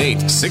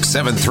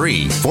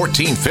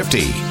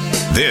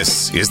 888-673-1450.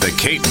 This is The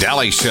Kate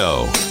Daly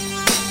Show.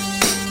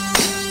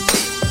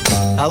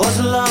 I was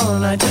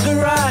alone, I took a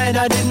ride,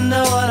 I didn't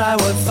know what I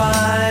would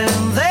find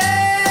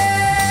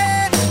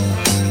there.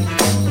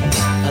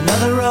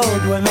 Another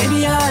road where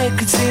maybe I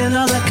could see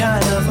another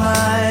kind of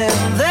mind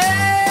there.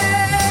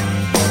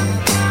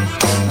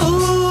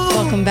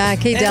 Welcome back.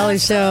 Kate Daly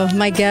Show.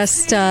 My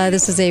guest,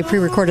 this is a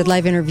pre-recorded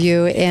live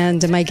interview,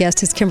 and my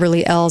guest is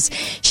Kimberly Ells.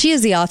 She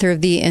is the author of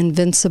The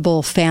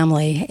Invincible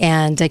Family,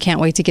 and I can't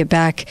wait to get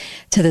back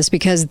to this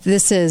because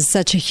this is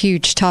such a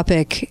huge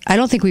topic. I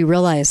don't think we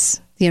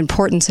realize the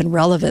importance and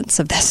relevance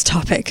of this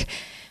topic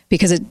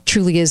because it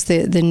truly is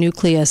the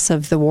nucleus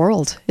of the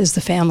world, is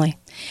the family,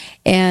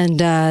 and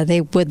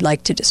they would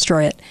like to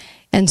destroy it.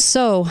 And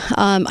so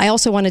I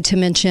also wanted to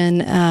mention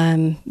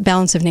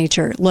Balance of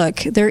Nature. Look,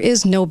 there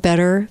is no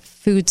better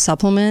food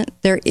supplement.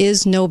 There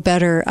is no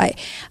better. I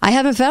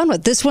haven't found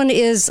one. This one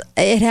it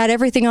had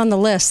everything on the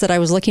list that I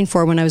was looking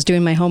for when I was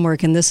doing my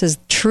homework. And this is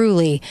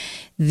truly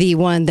the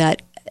one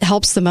that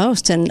helps the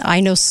most. And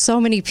I know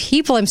so many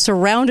people. I'm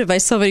surrounded by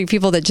so many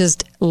people that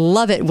just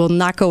love it, will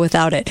not go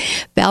without it.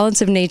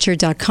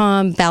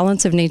 Balanceofnature.com,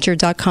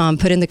 balanceofnature.com.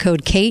 Put in the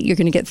code KATE. You're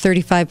going to get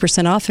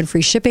 35% off and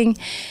free shipping.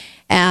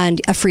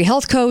 And a free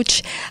health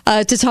coach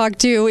to talk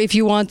to if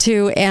you want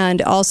to.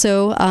 And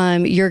also,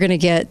 you're going to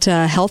get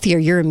healthier.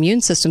 Your immune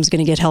system's going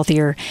to get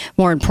healthier.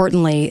 More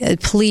importantly,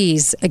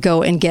 please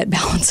go and get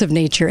Balance of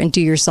Nature and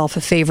do yourself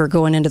a favor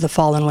going into the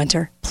fall and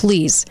winter.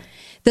 Please.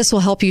 This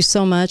will help you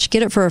so much.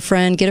 Get it for a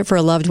friend. Get it for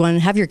a loved one.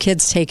 Have your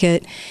kids take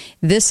it.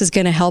 This is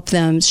going to help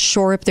them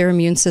shore up their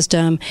immune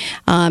system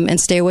and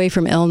stay away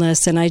from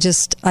illness. And I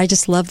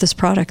just love this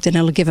product, and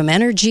it'll give them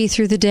energy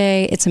through the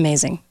day. It's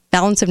amazing.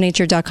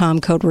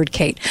 Balanceofnature.com, code word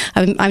KATE.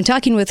 I'm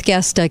talking with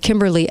guest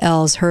Kimberly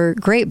Ells, her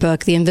great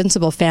book, The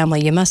Invincible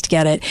Family. You must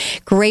get it.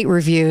 Great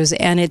reviews,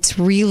 and it's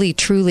really,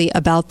 truly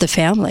about the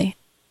family.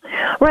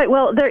 Right.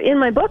 Well, in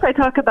my book, I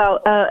talk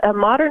about a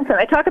modern.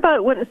 I talk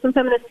about some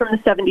feminists from the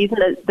 70s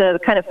and the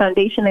kind of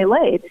foundation they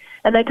laid,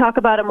 and I talk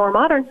about a more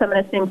modern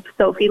feminist named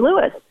Sophie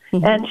Lewis,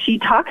 and she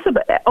talks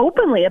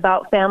openly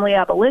about family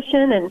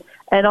abolition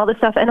and all this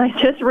stuff. And I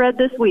just read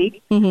this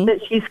week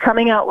that she's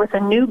coming out with a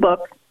new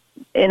book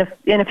in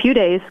a few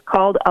days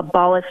called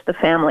Abolish the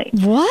Family.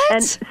 What?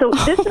 And so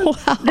this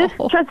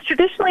has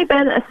traditionally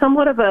been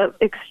somewhat of a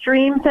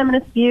extreme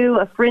feminist view,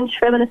 a fringe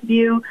feminist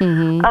view,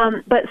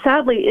 but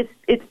sadly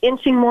it's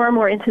inching more and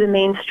more into the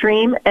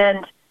mainstream,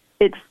 and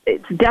it's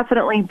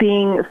definitely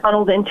being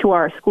funneled into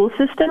our school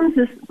systems,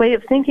 this way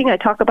of thinking. I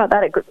talk about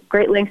that at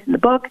great length in the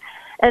book.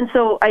 And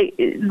so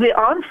the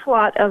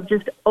onslaught of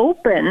just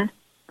open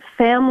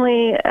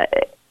family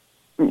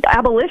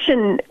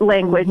abolition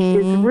language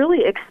is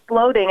really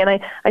exploding, and I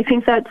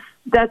think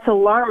that's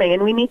alarming,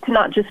 and we need to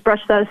not just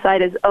brush that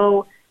aside as,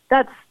 oh,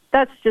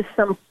 that's just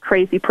some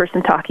crazy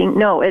person talking.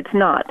 No, it's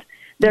not.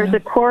 There's a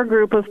core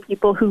group of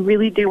people who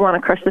really do want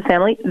to crush the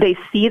family. They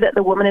see that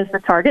the woman is the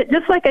target,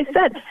 just like I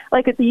said,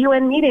 like at the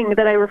UN meeting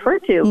that I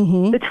referred to,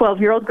 the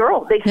 12-year-old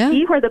girl. They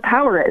see where the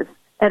power is,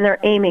 and they're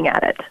aiming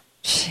at it.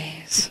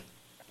 Jeez.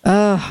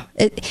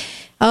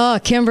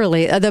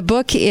 Kimberly, the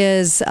book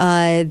is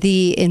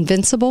The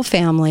Invincible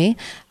Family,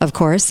 of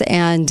course,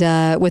 and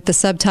with the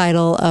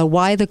subtitle,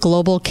 Why the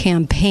Global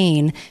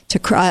Campaign to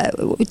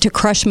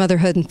Crush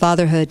Motherhood and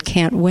Fatherhood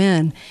Can't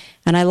Win.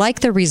 And I like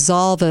the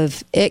resolve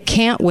of it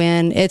can't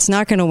win, it's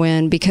not going to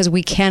win because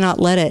we cannot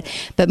let it.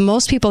 But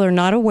most people are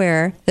not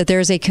aware that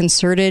there's a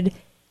concerted,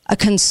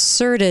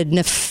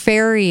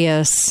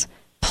 nefarious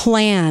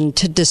plan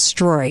to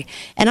destroy.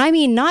 And I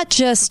mean not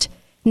just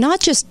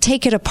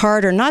take it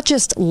apart or not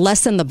just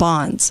lessen the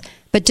bonds,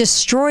 but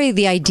destroy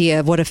the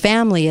idea of what a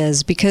family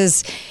is,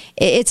 because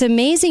it's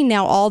amazing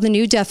now all the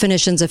new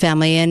definitions of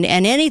family and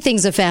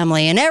anything's a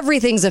family and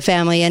everything's a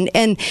family.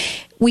 And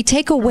we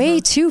take away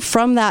too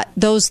from that,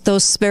 those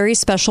very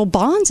special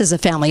bonds as a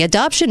family.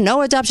 Adoption,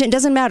 no adoption, it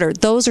doesn't matter.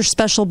 Those are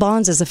special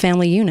bonds as a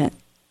family unit.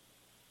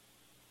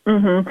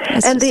 Mm-hmm.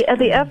 And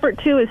the effort,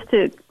 too, is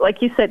to,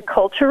 like you said,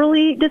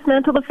 culturally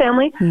dismantle the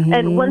family. Mm-hmm.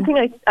 And one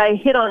thing I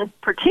hit on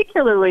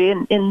particularly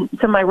in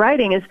some of my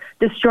writing is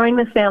destroying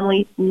the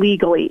family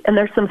legally. And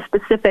there's some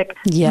specific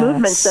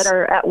movements that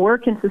are at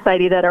work in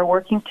society that are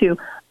working to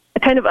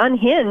kind of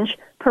unhinge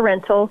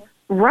parental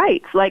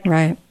rights. Like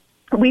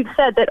we've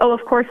said that,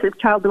 of course, the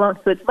child belongs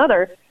to its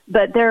mother,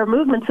 but there are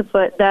movements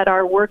afoot that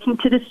are working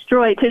to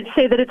destroy, to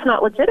say that it's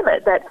not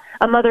legitimate, that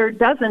a mother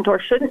doesn't or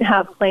shouldn't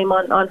have claim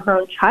on her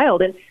own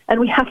child, and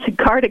we have to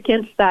guard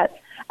against that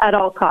at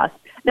all costs.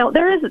 Now,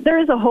 there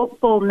is a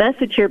hopeful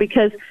message here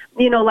because,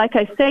 like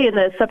I say in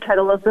the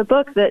subtitle of the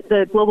book, that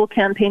the global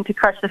campaign to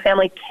crush the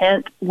family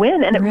can't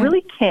win, and it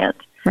really can't.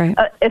 Right.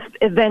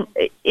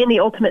 In the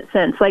ultimate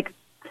sense, like.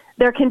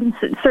 There can be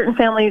certain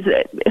families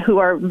who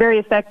are very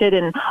affected,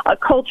 and a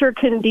culture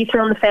can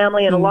dethrone the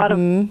family, and a lot of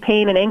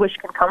pain and anguish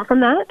can come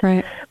from that.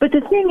 Right. But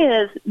the thing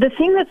is, the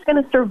thing that's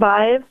going to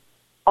survive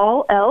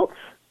all else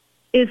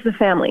is the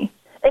family.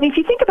 And if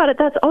you think about it,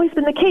 that's always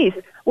been the case.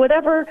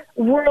 Whatever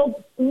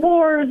world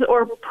wars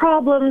or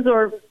problems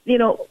or,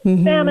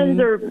 famines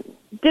or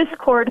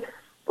discord,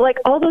 like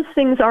all those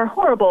things are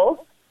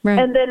horrible. Right.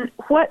 And then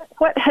what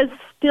has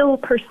still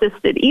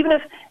persisted? Even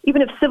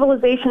if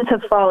civilizations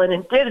have fallen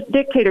and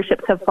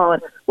dictatorships have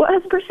fallen, what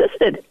has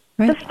persisted?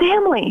 Right. The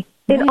family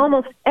in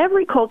almost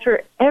every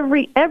culture,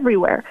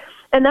 everywhere.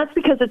 And that's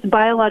because it's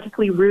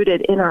biologically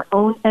rooted in our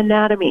own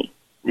anatomy,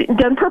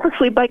 done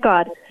purposely by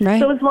God. Right.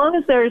 So as long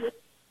as there's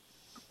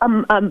a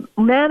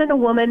man and a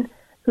woman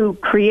who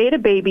create a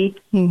baby,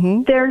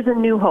 there's a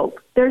new hope.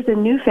 There's a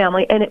new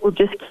family, and it will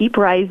just keep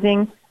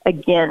rising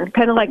again,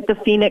 kind of like the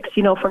phoenix,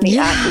 from the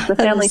ashes. The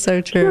family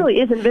truly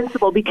is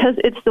invincible because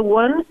it's the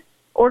one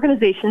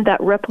organization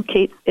that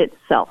replicates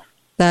itself.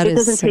 It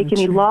doesn't take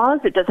any laws.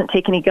 It doesn't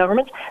take any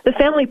governments. The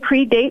family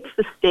predates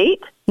the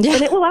state, and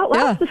it will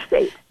outlast the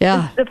state.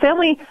 Yeah. The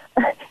family,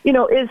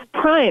 is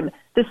prime.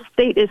 The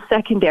state is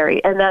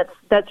secondary, and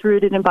that's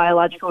rooted in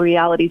biological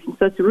realities. And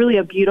so it's really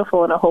a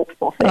beautiful and a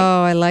hopeful thing.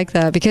 Oh, I like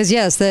that because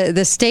yes,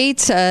 the state,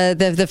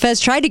 the feds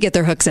tried to get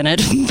their hooks in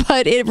it,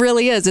 but it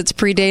really is. It's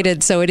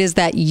predated, so it is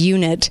that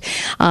unit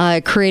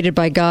created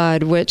by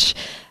God, which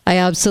I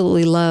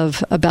absolutely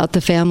love about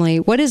the family.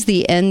 What is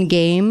the end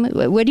game?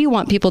 What do you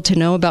want people to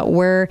know about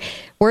where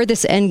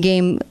this end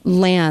game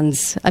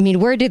lands? I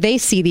mean, where do they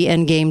see the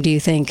end game? Do you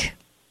think?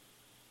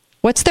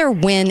 What's their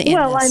win in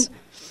this?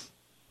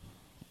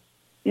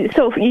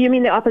 So you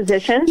mean the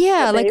opposition?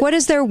 Yeah, like what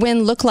does their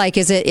win look like?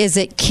 Is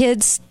it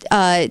kids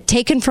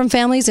taken from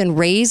families and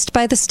raised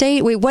by the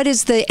state? What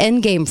is the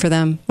end game for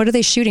them? What are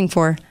they shooting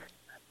for?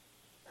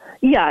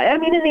 Yeah, I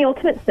mean, in the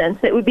ultimate sense,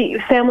 it would be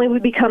family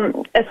would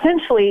become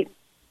essentially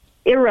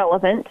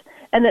irrelevant,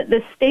 and that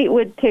the state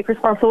would take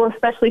responsibility,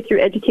 especially through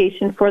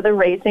education, for the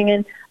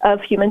raising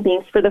of human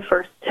beings for the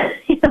first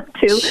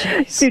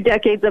two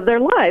decades of their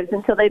lives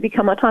until they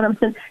become autonomous.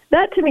 And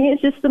that, to me, is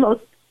just the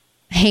most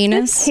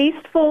heinous,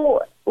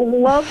 distasteful,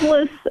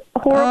 loveless,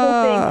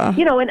 horrible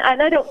thing.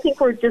 And I don't think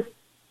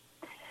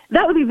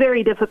that would be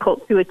very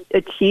difficult to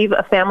achieve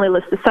a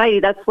familyless society.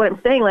 That's what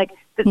I'm saying. Like,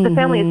 the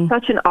family is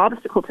such an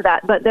obstacle to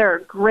that, but there are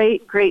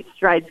great, great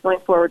strides going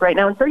forward right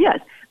now. And so, yes,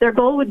 their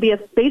goal would be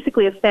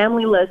basically a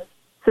familyless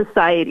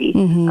society.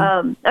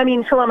 I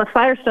mean, Shalama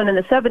Firestone in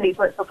the 70s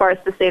went so far as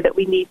to say that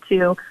we need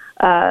to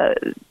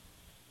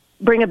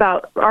bring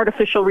about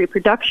artificial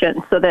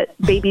reproduction so that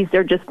babies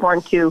are just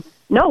born to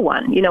no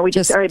one. We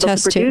just are able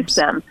to produce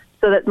them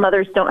so that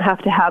mothers don't have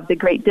to have the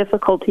great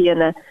difficulty and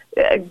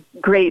the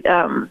great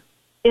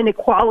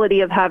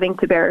inequality of having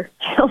to bear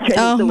children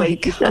is the way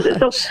she says it.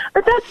 So,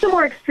 but that's the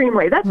more extreme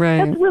way. That's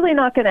really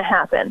not going to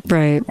happen.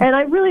 Right. And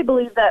I really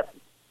believe that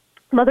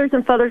mothers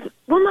and fathers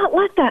will not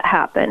let that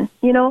happen.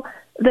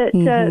 That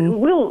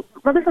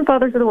mothers and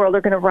fathers of the world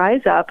are going to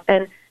rise up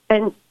and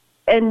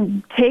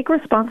take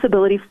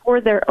responsibility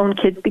for their own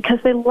kids because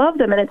they love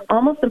them, and it's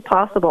almost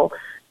impossible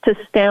to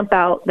stamp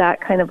out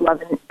that kind of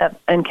love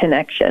and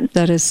connection.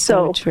 That is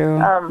so true.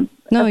 A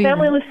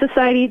familyless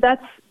society,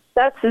 that's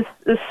a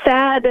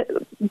sad,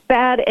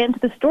 bad end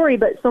to the story,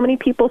 but so many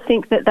people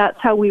think that that's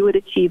how we would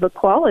achieve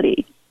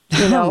equality.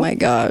 Oh, my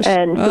gosh.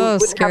 And so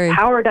we would have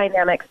power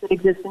dynamics that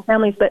exist in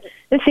families. But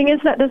the thing is,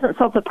 that doesn't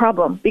solve the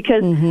problem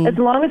because as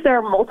long as there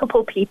are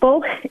multiple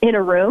people in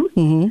a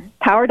room,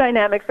 power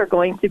dynamics are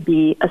going to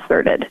be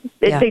asserted.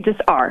 They just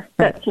are.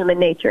 That's human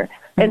nature.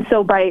 And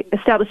so by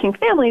establishing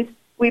families,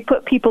 we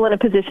put people in a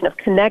position of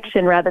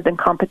connection rather than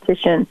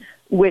competition,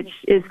 which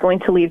is going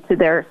to lead to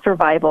their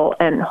survival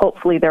and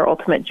hopefully their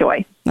ultimate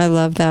joy. I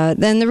love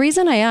that. And the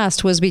reason I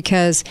asked was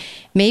because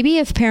maybe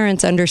if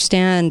parents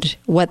understand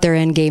what their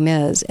end game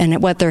is and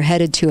what they're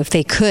headed to, if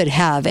they could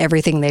have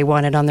everything they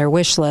wanted on their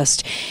wish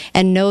list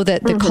and know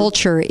that the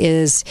culture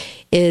is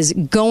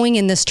going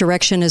in this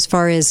direction as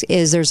far as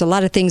there's a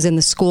lot of things in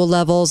the school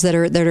levels that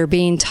are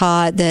being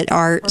taught that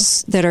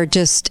are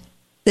just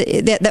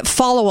that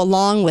follow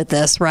along with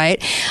this,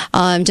 right?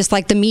 Just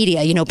like the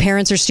media,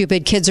 parents are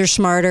stupid, kids are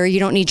smarter, you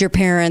don't need your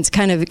parents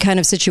kind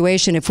of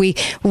situation. If we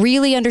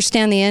really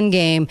understand the end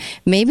game,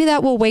 maybe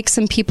that will wake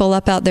some people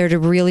up out there to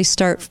really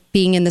start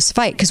being in this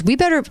fight, because we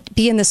better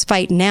be in this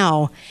fight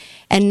now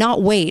and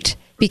not wait.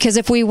 Because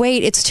if we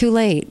wait, it's too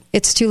late.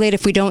 It's too late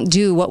if we don't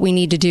do what we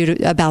need to do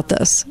about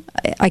this.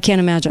 I can't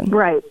imagine.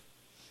 Right.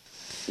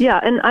 Yeah,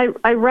 and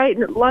I write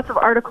lots of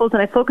articles,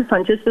 and I focus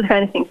on just the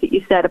kind of things that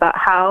you said about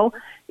how,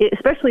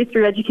 especially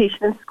through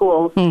education in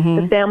schools,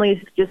 the family is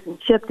just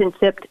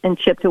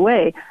chipped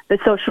away. The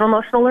social and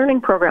emotional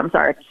learning programs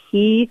are a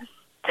key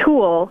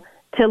tool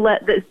to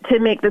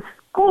make the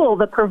school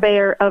the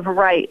purveyor of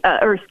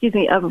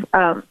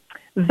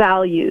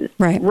values,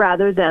 right,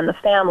 rather than the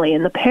family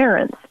and the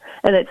parents.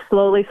 And it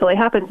slowly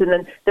happens. And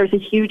then there's a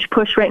huge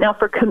push right now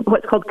for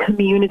what's called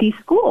community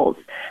schools.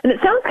 And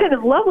it sounds kind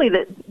of lovely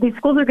that these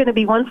schools are going to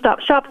be one-stop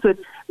shops with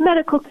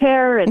medical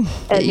care and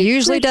it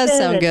usually does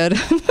sound good.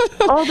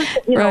 all this,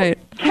 right,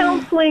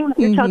 counseling that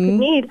your child could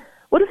need.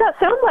 What does that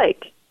sound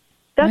like?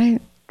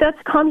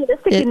 That's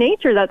communistic in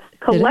nature. That's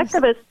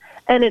collectivist,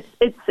 and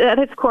it's at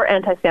its core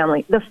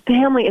anti-family. The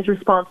family is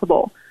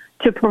responsible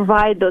to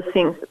provide those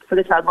things for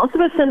the child. Most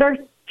of us send our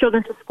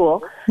children to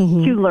school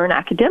to learn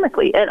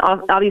academically, and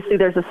obviously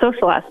there's a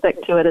social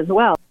aspect to it as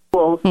well.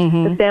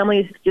 The family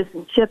is just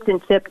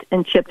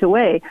chipped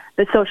away.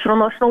 The social and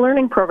emotional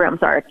learning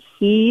programs are a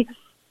key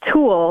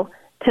tool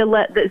to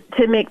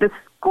make the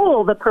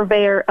school the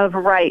purveyor of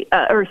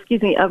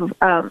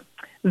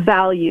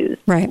values,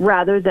 right,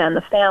 rather than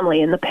the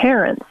family and the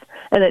parents.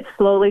 And it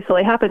slowly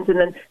happens. And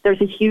then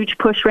there's a huge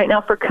push right now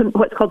for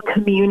what's called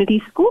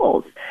community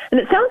schools. And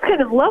it sounds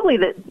kind of lovely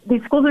that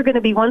these schools are going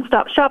to be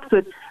one-stop shops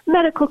with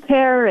medical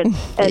care and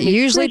it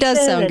usually does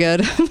sound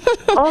good.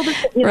 all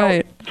this,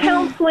 right,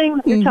 counseling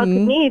that your child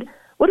could need.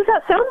 What does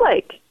that sound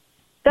like?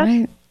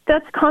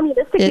 That's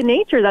communistic in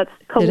nature. That's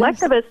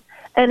collectivist,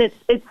 and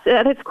it's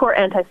at its core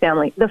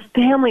anti-family. The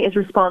family is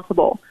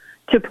responsible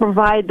to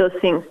provide those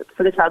things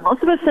for the child.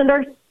 Most of us send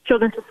our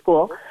children to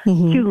school to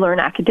learn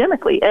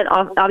academically, and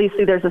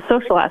obviously there's a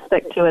social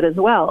aspect to it as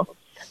well.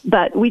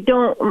 But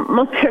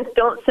most parents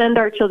don't send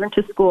our children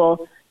to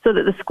school so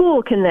that the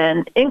school can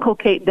then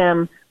inculcate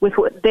them with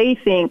what they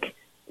think,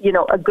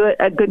 a good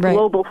right,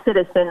 global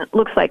citizen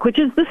looks like, which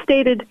is the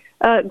stated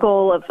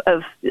goal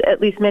of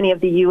at least many of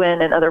the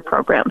UN and other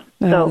programs.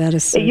 So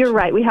you're true.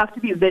 Right. We have to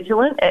be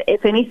vigilant.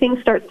 If anything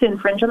starts to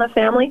infringe on the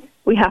family,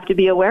 we have to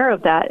be aware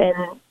of that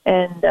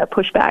and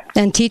push back.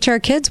 And teach our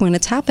kids when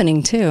it's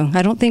happening, too.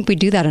 I don't think we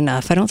do that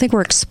enough. I don't think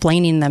we're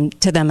explaining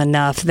to them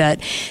enough that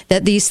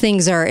these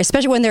things are,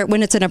 especially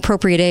when it's an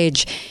appropriate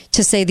age,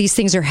 to say these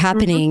things are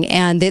happening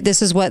and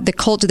this is what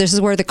this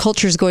is where the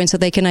culture is going, so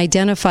they can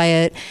identify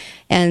it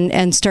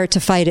and start to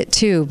fight it,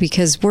 too,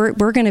 because we're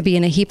going to be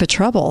in a heap of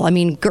trouble. I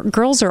mean,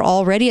 girls are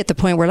already at the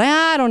point where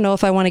I don't know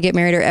if I want to get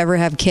married or ever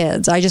have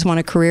kids. I just want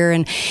a career,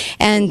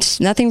 and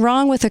nothing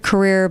wrong with a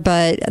career,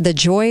 but the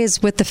joy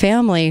is with the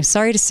family.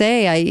 Sorry to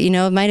say,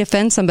 it might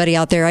offend somebody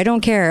out there. I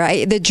don't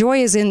care. The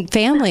joy is in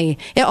family.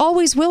 It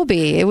always will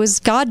be. It was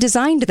God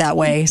designed that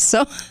way.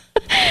 So,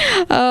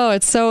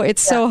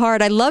 it's so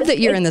hard. I love that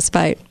you're in this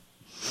fight.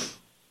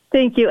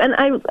 Thank you. And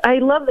I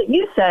love that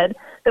you said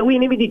that we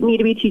need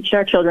to be teaching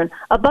our children.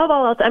 Above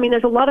all else,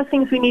 there's a lot of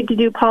things we need to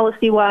do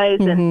policy-wise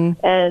and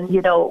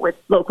with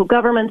local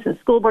governments and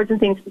school boards and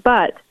things,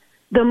 but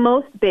the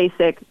most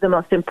basic, the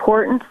most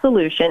important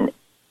solution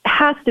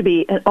has to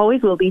be, and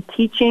always will be,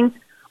 teaching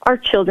our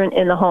children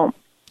in the home.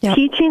 Yep.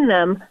 Teaching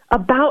them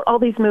about all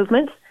these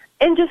movements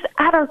and just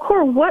at our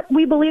core what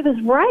we believe is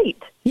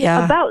right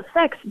about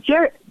sex,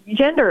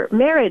 gender,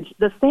 marriage,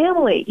 the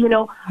family,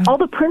 all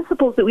the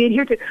principles that we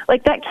adhere to.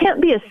 Like, that can't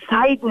be a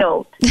side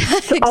note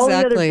to all the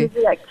other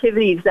busy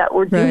activities that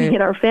we're doing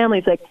in our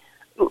families. Like,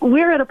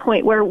 we're at a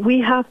point where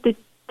we have to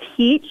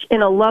teach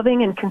in a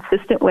loving and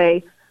consistent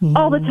way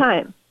all the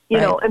time,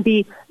 and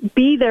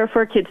be there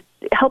for kids,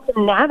 help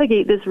them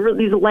navigate these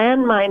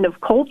landmine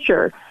of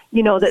culture,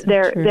 that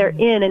they're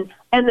in.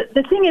 And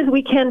the thing is,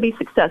 we can be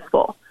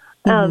successful.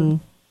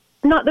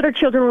 Not that our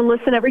children will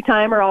listen every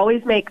time or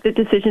always make the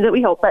decisions that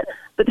we hope, but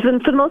for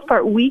the most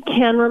part, we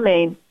can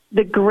remain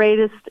the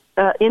greatest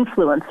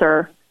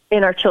influencer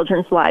in our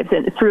children's lives,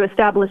 and through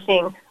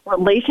establishing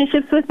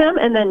relationships with them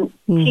and then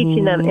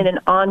teaching them in an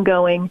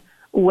ongoing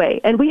way.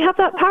 And we have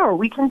that power.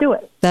 We can do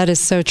it. That is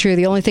so true.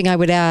 The only thing I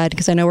would add,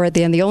 because I know we're at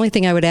the end, the only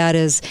thing I would add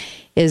is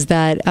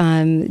that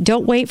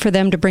don't wait for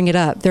them to bring it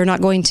up. They're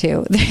not going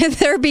to.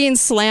 They're being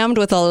slammed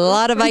with a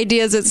lot of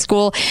ideas at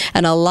school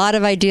and a lot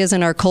of ideas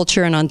in our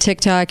culture and on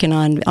TikTok and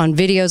on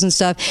videos and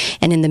stuff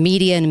and in the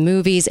media and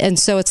movies. And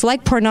so it's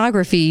like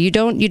pornography. You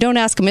don't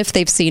ask them if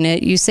they've seen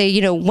it. You say,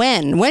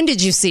 when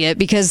did you see it?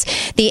 Because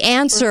the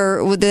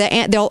answer,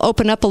 they'll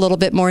open up a little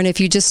bit more. And if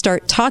you just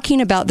start talking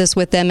about this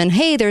with them, and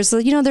hey, there's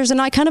a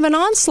kind of an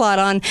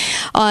onslaught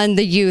on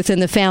the youth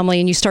and the family,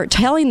 and you start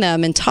telling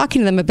them and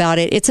talking to them about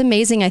it, it's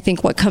amazing, I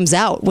think, what comes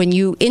out when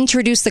you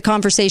introduce the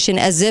conversation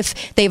as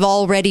if they've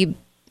already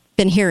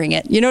been hearing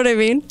it. You know what I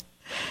mean?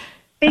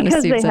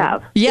 Because they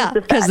have. Yeah,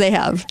 because they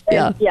have.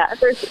 Yeah. Yeah,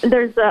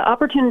 there's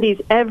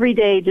opportunities every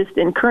day just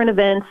in current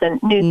events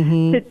and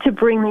news to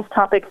bring these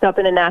topics up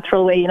in a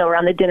natural way,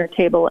 around the dinner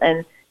table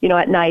and,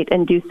 at night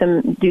and do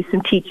some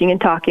teaching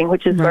and talking,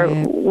 which is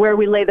where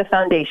we lay the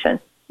foundation.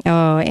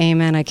 Oh,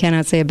 amen. I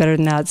cannot say it better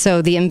than that.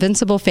 So The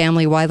Invincible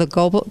Family, Why the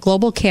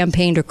Global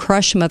Campaign to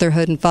Crush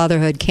Motherhood and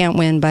Fatherhood Can't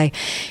Win by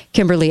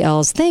Kimberly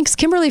Ells. Thanks,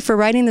 Kimberly, for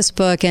writing this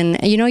book. And,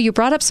 you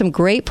brought up some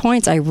great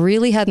points. I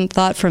really hadn't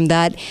thought from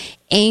that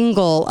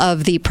angle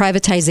of the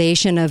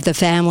privatization of the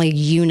family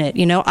unit.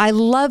 I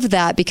love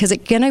that because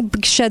it kind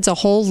of sheds a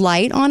whole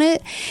light on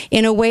it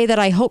in a way that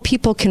I hope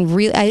people can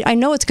really, I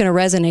know it's going to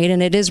resonate,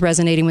 and it is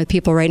resonating with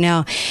people right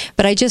now,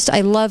 but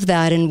I love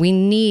that. And we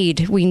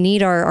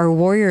need our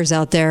warriors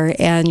out there,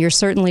 and you're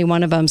certainly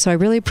one of them. So I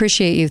really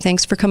appreciate you.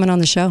 Thanks for coming on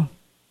the show.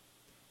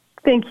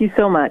 Thank you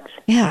so much.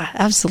 Yeah,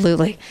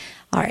 absolutely.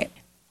 All right.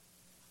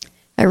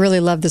 I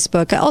really love this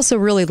book. I also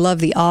really love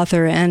the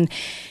author and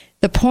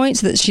the points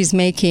that she's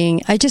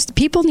making.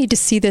 People need to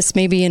see this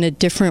maybe in a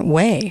different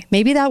way.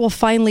 Maybe that will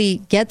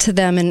finally get to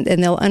them and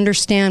they'll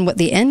understand what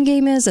the end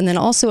game is, and then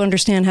also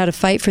understand how to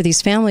fight for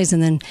these families,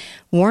 and then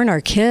warn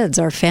our kids,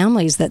 our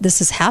families, that this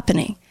is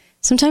happening.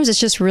 Sometimes it's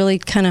just really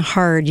kind of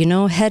hard,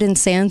 head in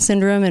sand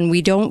syndrome, and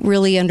we don't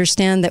really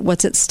understand that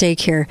what's at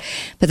stake here.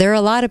 But there are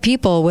a lot of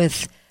people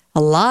with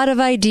a lot of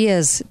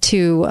ideas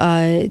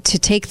to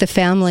take the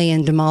family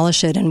and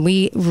demolish it, and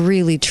we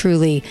really,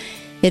 truly...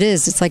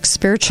 It's like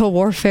spiritual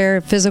warfare,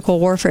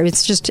 physical warfare.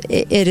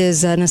 It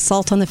is an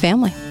assault on the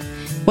family.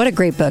 What a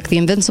great book. The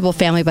Invincible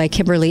Family by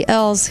Kimberly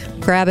Ells.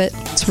 Grab it.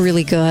 It's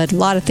really good. A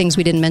lot of things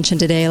we didn't mention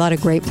today. A lot of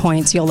great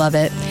points. You'll love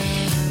it.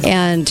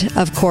 And,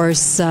 of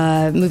course,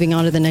 moving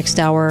on to the next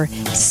hour,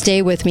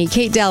 stay with me,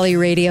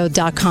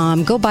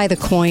 KateDalleyRadio.com. Go buy the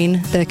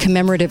coin, the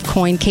commemorative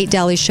coin, Kate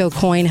Dalley Show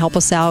coin. Help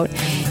us out.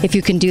 If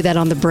you can do that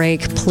on the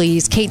break,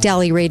 please,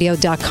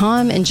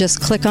 KateDalleyRadio.com, and just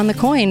click on the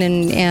coin,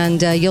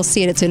 and you'll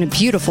see it. It's in a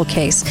beautiful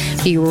case.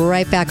 Be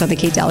right back on the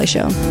Kate Dalley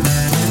Show.